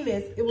seen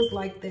this, it was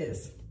like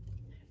this.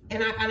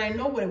 And I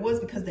know what it was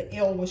because the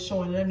L was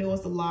showing and I knew it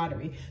was the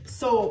lottery.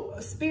 So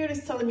Spirit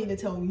is telling me to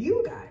tell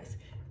you guys,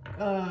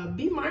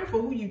 be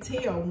mindful who you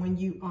tell when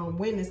you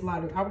win this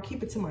lottery. I would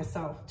keep it to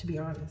myself, to be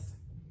honest.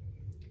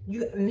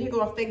 And here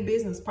go a fake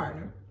business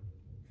partner.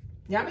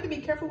 Y'all need to be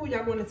careful who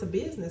y'all going into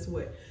business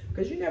with,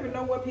 because you never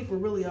know what people are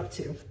really up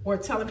to, or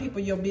telling people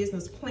your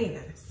business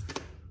plans.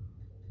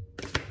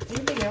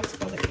 Anything else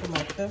for the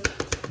collective?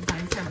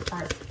 divine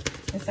counterparts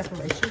and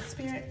separation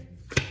spirit.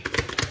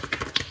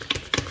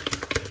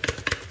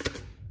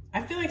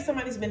 I feel like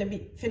somebody's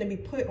finna be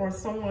put on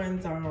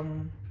someone's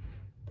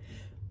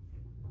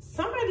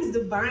somebody's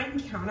divine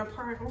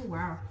counterpart. Oh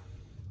wow.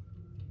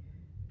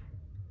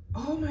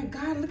 Oh my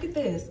God, look at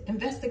this.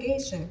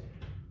 Investigation.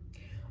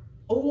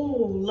 Oh,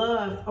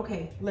 love.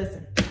 Okay,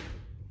 listen.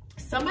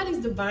 Somebody's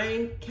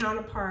divine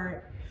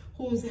counterpart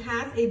who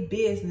has a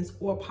business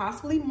or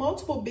possibly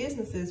multiple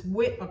businesses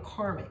with a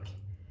karmic.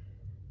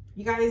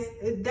 You guys,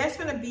 that's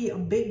going to be a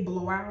big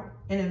blowout,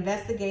 an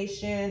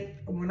investigation.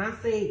 When I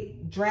say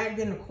dragged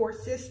in the court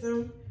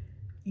system,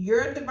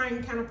 your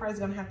divine counterpart is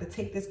going to have to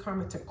take this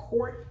karmic to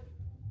court.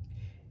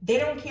 They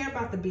don't care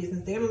about the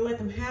business. They're going to let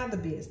them have the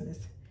business.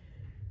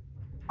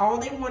 All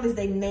they want is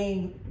their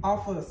name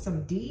off of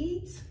some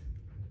deeds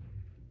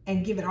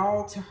and give it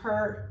all to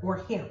her or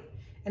him.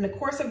 And the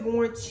courts are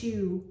going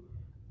to,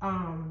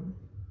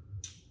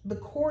 the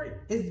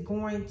court is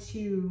going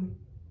to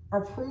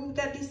approve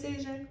that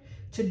decision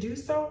to do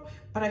so.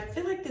 But I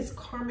feel like this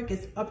karmic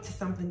is up to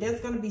something. There's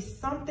going to be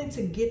something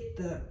to get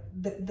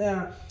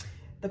the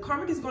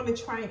karmic is going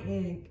to try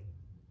and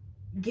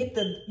get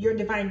your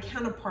divine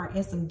counterpart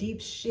in some deep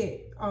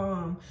shit.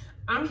 I'm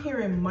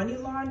hearing money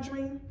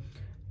laundering.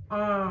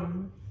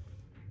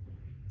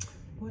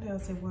 What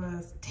else it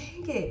was?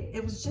 Dang it.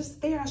 It was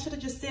just there. I should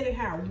have just said it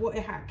how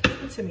it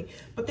came to me.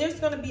 But there's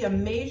going to be a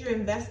major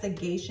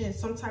investigation,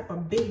 some type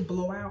of big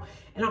blowout.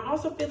 And I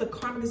also feel the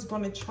karmic is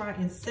going to try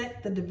and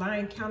set your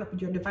divine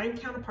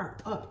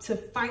counterpart up to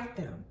fight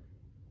them.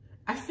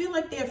 I feel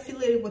like they're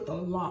affiliated with the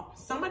law.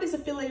 Somebody's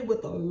affiliated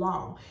with the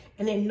law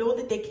and they know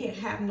that they can't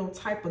have no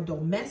type of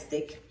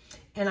domestic.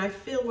 And I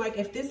feel like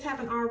if this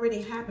haven't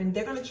already happened,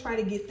 they're going to try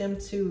to get them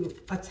to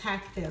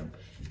attack them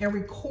and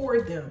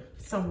record them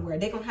somewhere.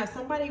 They're going to have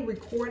somebody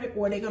record it,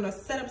 or they're going to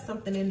set up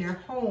something in their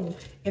home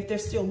if they're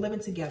still living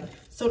together,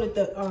 so that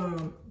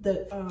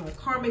the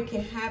karmic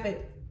can have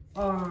it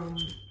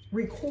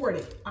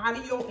recorded,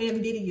 audio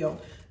and video,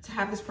 to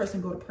have this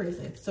person go to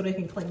prison so they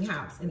can clean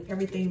house and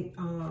everything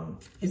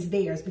is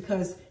theirs,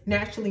 because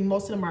naturally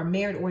most of them are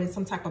married or in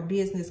some type of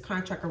business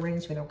contract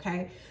arrangement,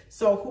 okay?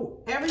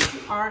 So whoever you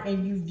are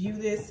and you view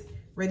this,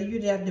 whether you're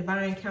that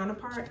divine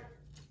counterpart,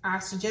 I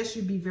suggest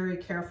you be very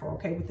careful,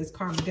 okay, with this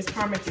karmic. This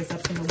karmic is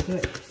up to no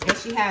good. And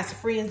she has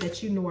friends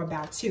that you know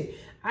about too.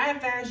 I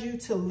advise you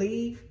to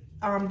leave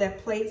that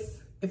place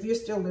if you're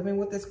still living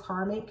with this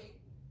karmic.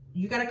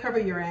 You got to cover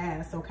your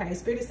ass, okay?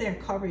 Spirit is saying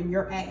cover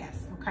your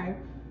ass, okay?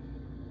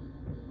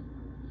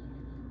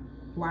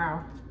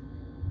 Wow.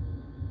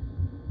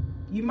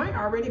 You might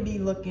already be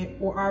looking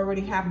or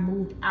already have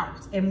moved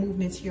out and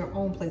moved into your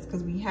own place,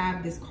 because we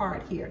have this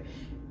card here.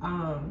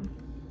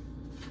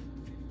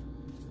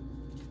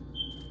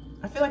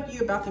 I feel like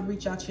you're about to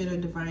reach out to the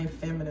divine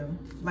feminine,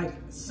 like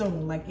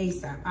soon, like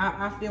ASAP.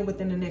 I feel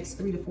within the next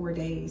 3 to 4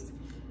 days.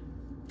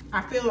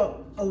 I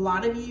feel a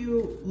lot of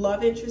you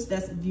love interest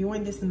that's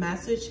viewing this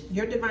message,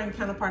 your divine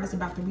counterpart is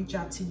about to reach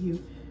out to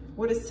you.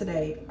 What is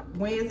today?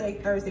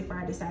 Wednesday, Thursday,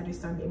 Friday, Saturday,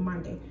 Sunday,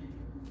 Monday.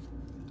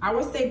 I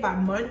would say by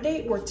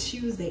Monday or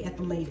Tuesday at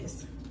the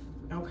latest,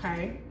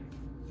 okay?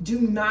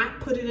 Do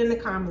not put it in the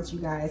comments, you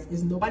guys.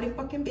 It's nobody's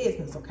fucking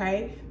business,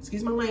 okay?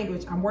 Excuse my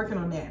language. I'm working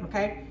on that,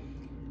 okay?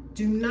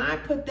 Do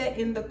not put that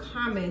in the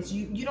comments.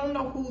 You don't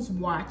know who's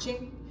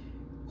watching,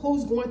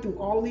 who's going through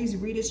all these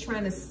readers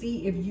trying to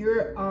see if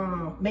you're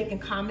making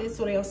comments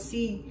so they'll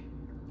see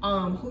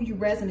who you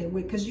resonate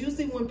with. Because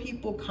usually when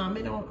people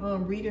comment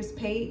on readers'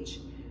 page,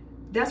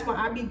 that's why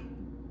I be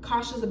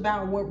cautious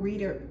about what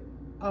reader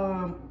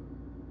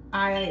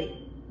I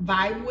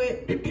vibe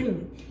with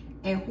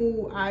and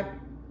who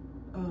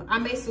I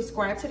may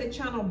subscribe to the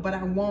channel, but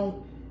I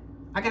won't.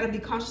 I gotta be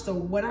cautious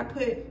of what I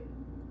put,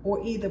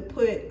 or either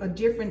put a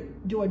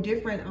different, do a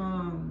different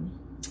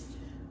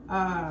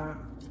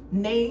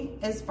name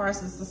as far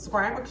as a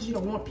subscriber, because you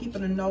don't want people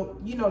to know,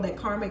 you know, that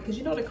karmic, because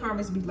you know the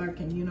karmics be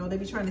lurking, you know, they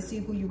be trying to see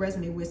who you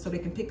resonate with so they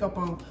can pick up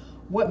on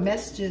what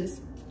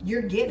messages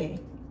you're getting,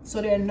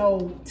 so they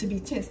know to be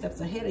 10 steps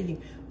ahead of you.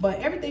 But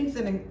everything's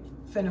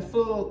finna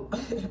flow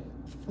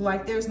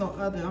like there's no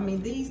other. I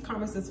mean, these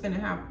karmics is finna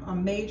have a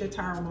major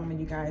tower moment,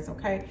 you guys,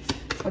 okay?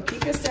 But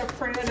keep yourself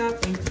prayed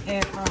up and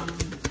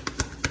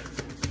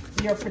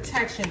your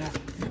protection up.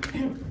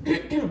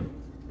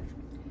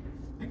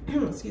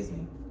 Excuse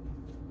me.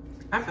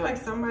 I feel like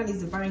somebody's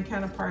divine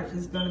counterpart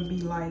is gonna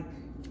be like,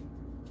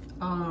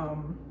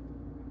 oh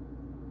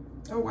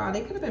wow,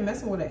 they could have been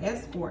messing with an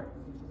escort.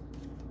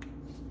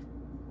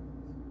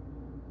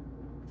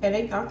 And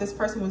they thought this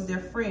person was their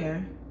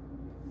friend.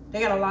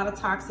 They got a lot of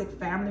toxic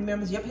family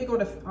members. Yep, here go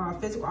the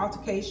physical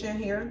altercation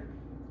here.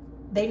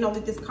 They know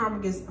that this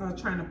karmic is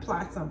trying to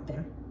plot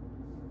something.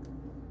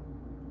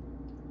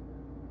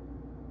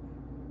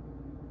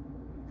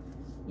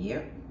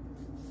 Yep.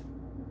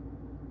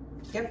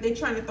 Yep, they're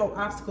trying to throw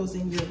obstacles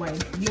in your way.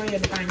 You and your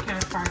divine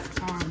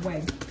counterpart's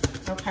way.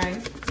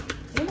 Okay.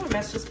 Any more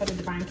messages for the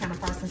divine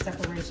counterparts and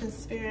separation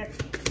spirit?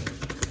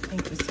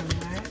 Thank you so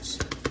much.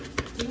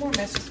 Any more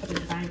messages for the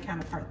divine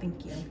counterpart?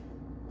 Thank you.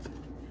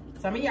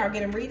 Some of y'all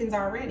getting readings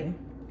already.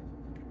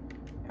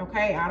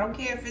 Okay, I don't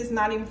care if it's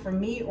not even for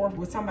me or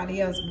with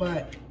somebody else,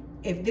 but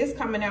if this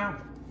coming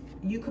out,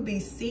 you could be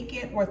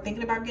seeking or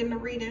thinking about getting a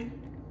reading.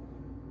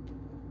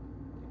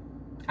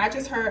 I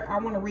just heard, I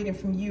want a reading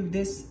from you.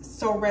 This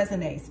so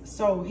resonates.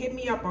 So hit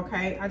me up,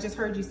 okay? I just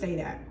heard you say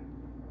that.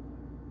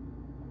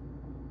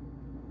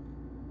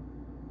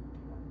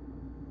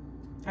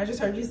 I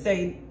just heard you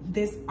say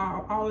this,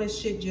 all this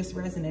shit just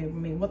resonated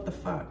with me. What the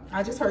fuck?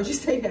 I just heard you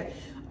say that.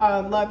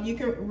 Love, you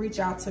can reach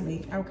out to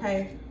me,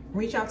 okay?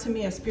 Reach out to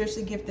me at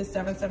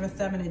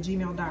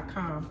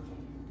spirituallygifted777@gmail.com,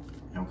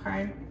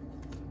 okay?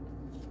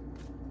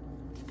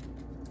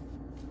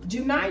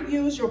 Do not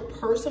use your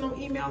personal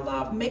email,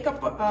 love. Make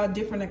up a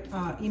different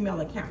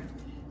email account.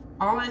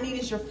 All I need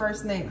is your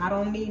first name. I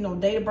don't need no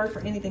date of birth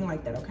or anything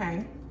like that,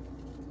 okay?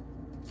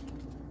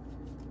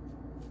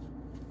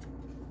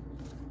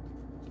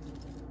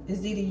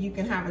 It's either you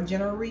can have a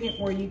general reading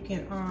or you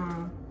can,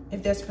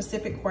 if there's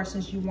specific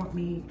questions you want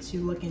me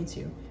to look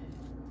into,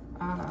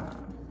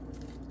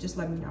 just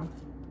let me know.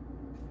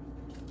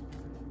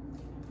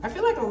 I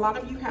feel like a lot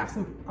of you have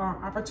some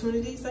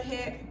opportunities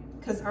ahead,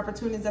 because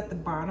opportunities at the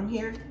bottom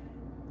here.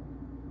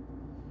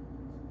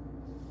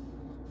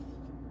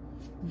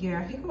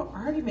 Yeah, here go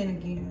argument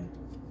again.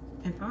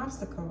 And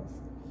obstacles.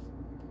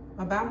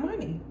 About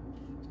money.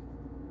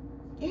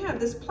 Yeah,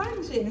 this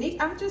platinum shit.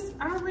 I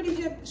already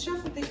have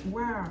shuffled it.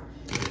 Wow.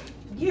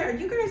 Yeah,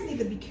 you guys need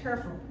to be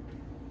careful.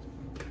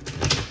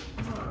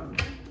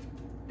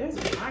 There's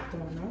a lot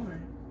going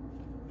on.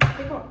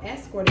 They go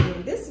escort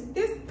again.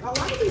 A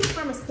lot of these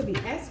karmas could be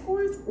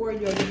escorts, or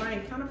your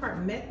divine counterpart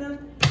met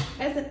them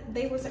as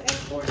they was an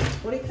escort,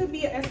 or they could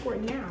be an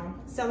escort now,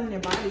 selling their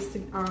bodies to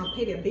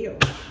pay their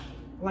bills.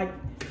 Like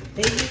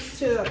they used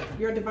to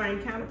your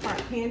divine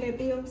counterpart paying their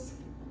bills.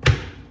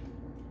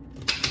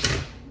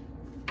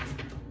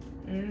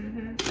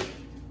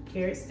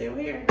 Carrot's still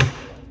here.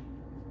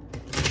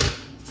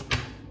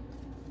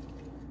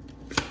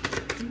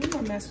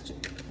 More message. Oh,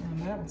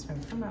 that one's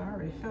gonna come out. I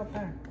already felt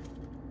that.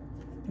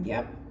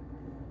 Yep.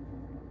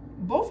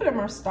 Both of them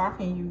are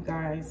stalking you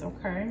guys,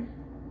 okay?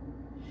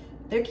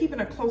 They're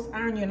keeping a close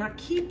eye on you, and I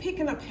keep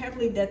picking up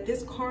heavily that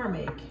this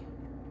karmic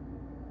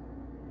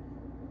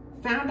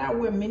found out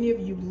where many of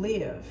you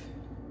live.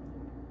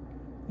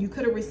 You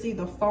could have received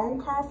a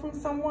phone call from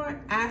someone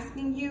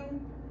asking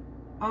you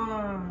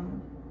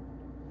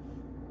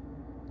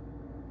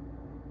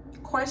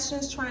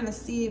questions, trying to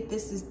see if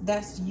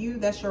that's you,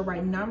 that's your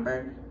right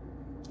number.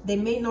 They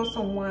may know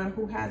someone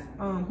who has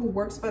who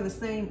works for the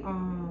same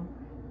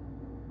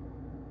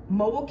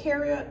mobile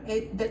carrier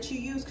that you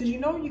use, because you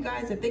know, you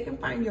guys, if they can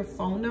find your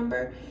phone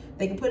number,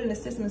 they can put it in the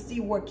system and see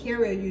what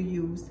carrier you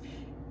use,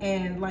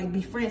 and like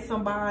befriend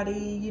somebody,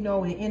 you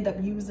know, and end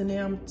up using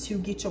them to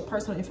get your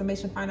personal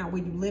information, find out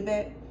where you live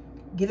at,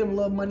 give them a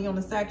little money on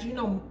the side, 'cause you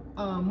know,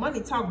 money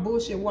talk,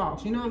 bullshit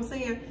walks, you know what I'm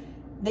saying?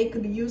 They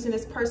could be using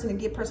this person to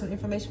get personal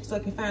information so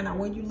they can find out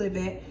where you live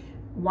at,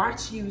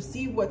 watch you,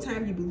 see what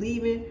time you be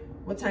leaving,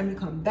 what time you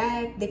come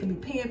back. They could be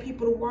paying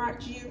people to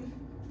watch you.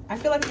 I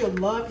feel like your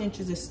love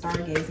interest is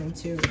stargazing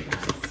too, you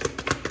guys.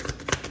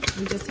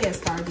 We just had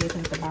stargazing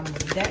at the bottom of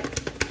the deck.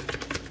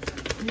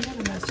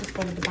 Another message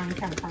for the divine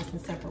counterparts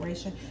and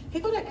separation.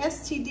 Here go to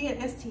STD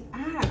and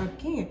STI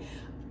again.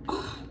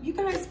 Oh, you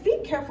guys,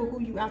 be careful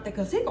who you out there,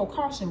 because here go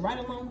caution right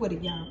along with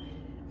it, y'all.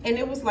 And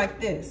it was like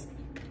this,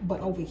 but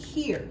over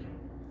here.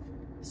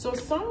 So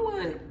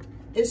someone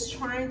is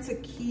trying to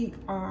keep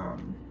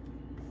an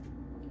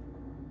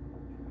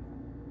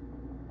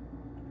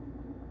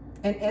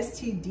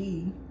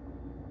STD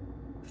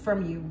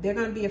from you. They're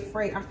going to be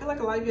afraid. I feel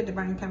like a lot of your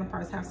divine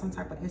counterparts have some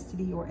type of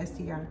STD or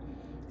STI.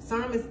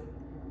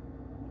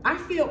 I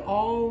feel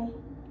all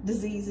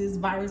diseases,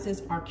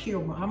 viruses are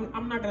curable.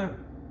 I'm not going to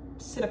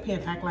sit up here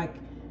and act like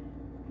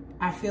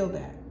I feel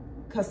that,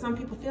 because some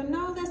people feel,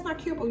 no, that's not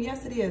curable.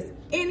 Yes, it is.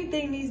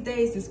 Anything these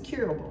days is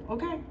curable,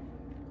 okay?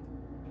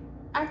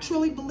 I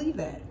truly believe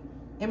that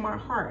in my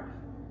heart.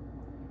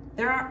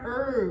 There are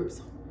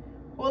herbs,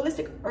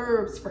 holistic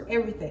herbs for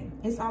everything.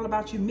 It's all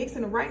about you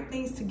mixing the right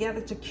things together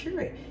to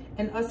cure it,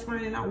 and us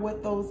finding out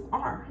what those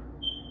are.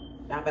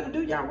 Y'all better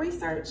do y'all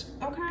research,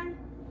 okay?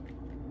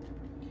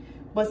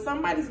 But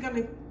somebody's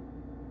gonna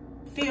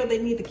feel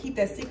they need to keep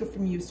that secret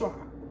from you. So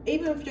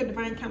even if your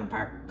divine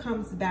counterpart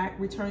comes back,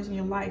 returns in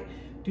your life,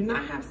 do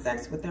not have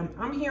sex with them.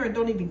 I'm hearing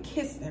don't even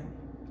kiss them,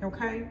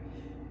 okay?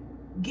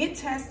 Get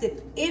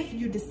tested if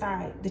you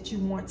decide that you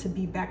want to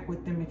be back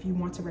with them, if you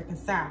want to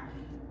reconcile.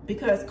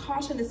 Because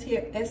caution is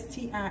here,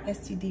 STI,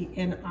 STD,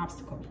 and an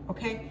obstacle,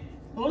 okay?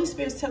 The Holy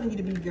Spirit's telling you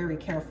to be very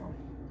careful.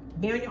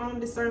 Be on your own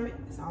discernment.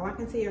 That's all I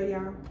can tell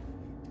y'all.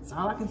 That's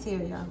all I can tell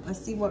y'all.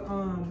 Let's see what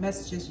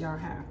messages y'all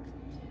have.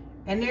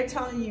 And they're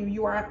telling you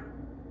you are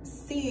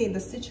seeing the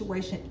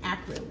situation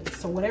accurately.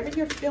 So whatever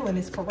you're feeling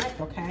is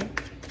correct, okay?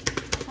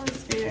 Holy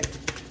Spirit,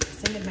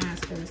 Ascended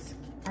Masters,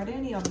 are there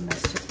any other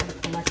messages for the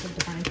collective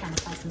divine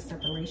counterparts and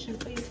separation,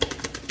 please?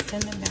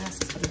 Ascended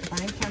Masters for the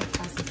divine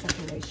counterparts and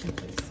separation,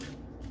 please.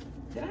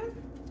 Did I?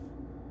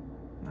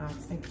 No, I was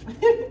thinking.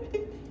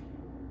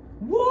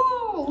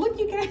 Whoa, look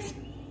you guys?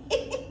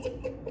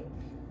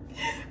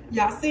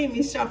 Y'all see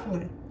me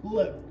shuffling.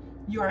 Look,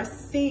 you are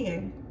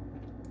seeing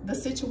the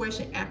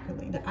situation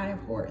accurately, the Eye of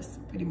Horus,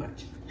 pretty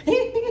much.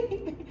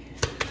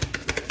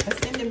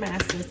 Ascended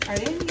Masters. Are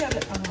there any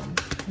other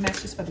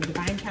messages for the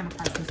divine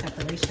counterparts and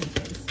separation,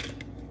 please?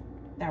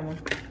 That one.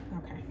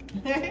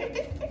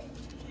 Okay.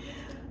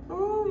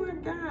 Oh my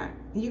God.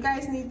 You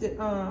guys need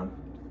to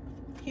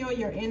heal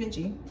your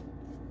energy.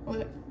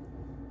 What?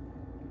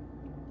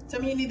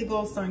 Some of you need to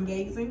go sun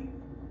gazing.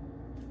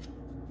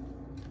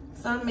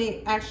 Some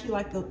may actually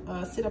like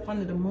to sit up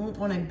under the moon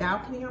on a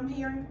balcony, I'm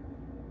hearing.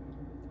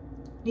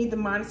 Need to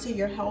monitor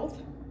your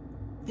health.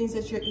 Things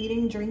that you're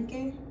eating,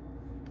 drinking.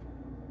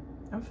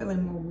 I'm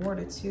feeling more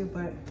water too,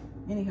 but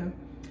anyhow.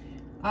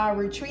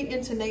 Retreat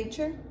into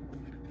nature.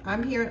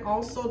 I'm hearing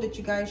also that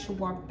you guys should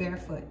walk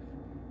barefoot.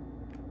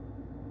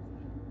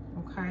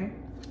 Okay.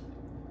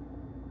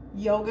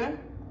 Yoga.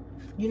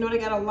 You know they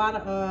got a lot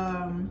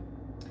of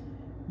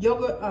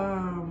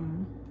yoga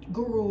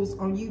gurus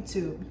on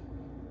YouTube.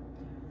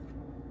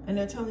 And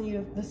they're telling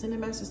you, the Ascended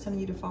Master is telling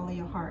you to follow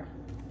your heart.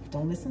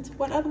 Don't listen to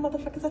what other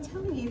motherfuckers are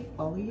telling you.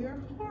 Follow your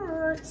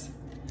heart.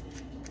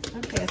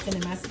 Okay,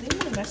 Ascended Master, any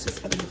more messages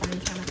for the divine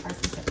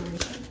counterparts and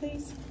separation,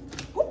 please?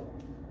 Ooh.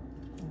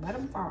 Let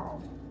them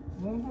fall.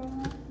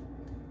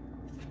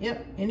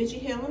 Yep, energy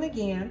healing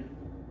again.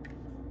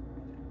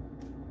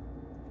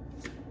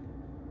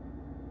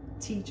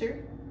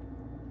 Teacher.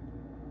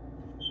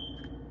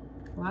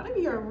 A lot of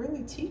you are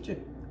really teacher.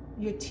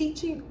 You're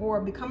teaching or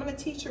becoming a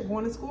teacher,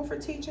 going to school for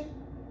teaching.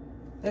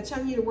 They're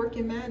telling you to work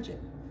your magic.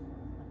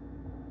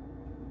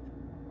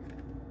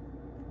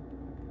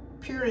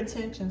 Pure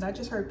intentions. I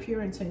just heard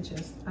pure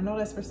intentions. I know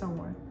that's for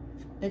someone.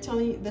 They're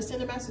telling you, the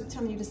Ascended Master is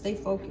telling you to stay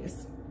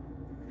focused.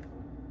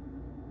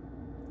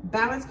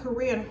 Balance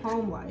career and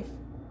home life.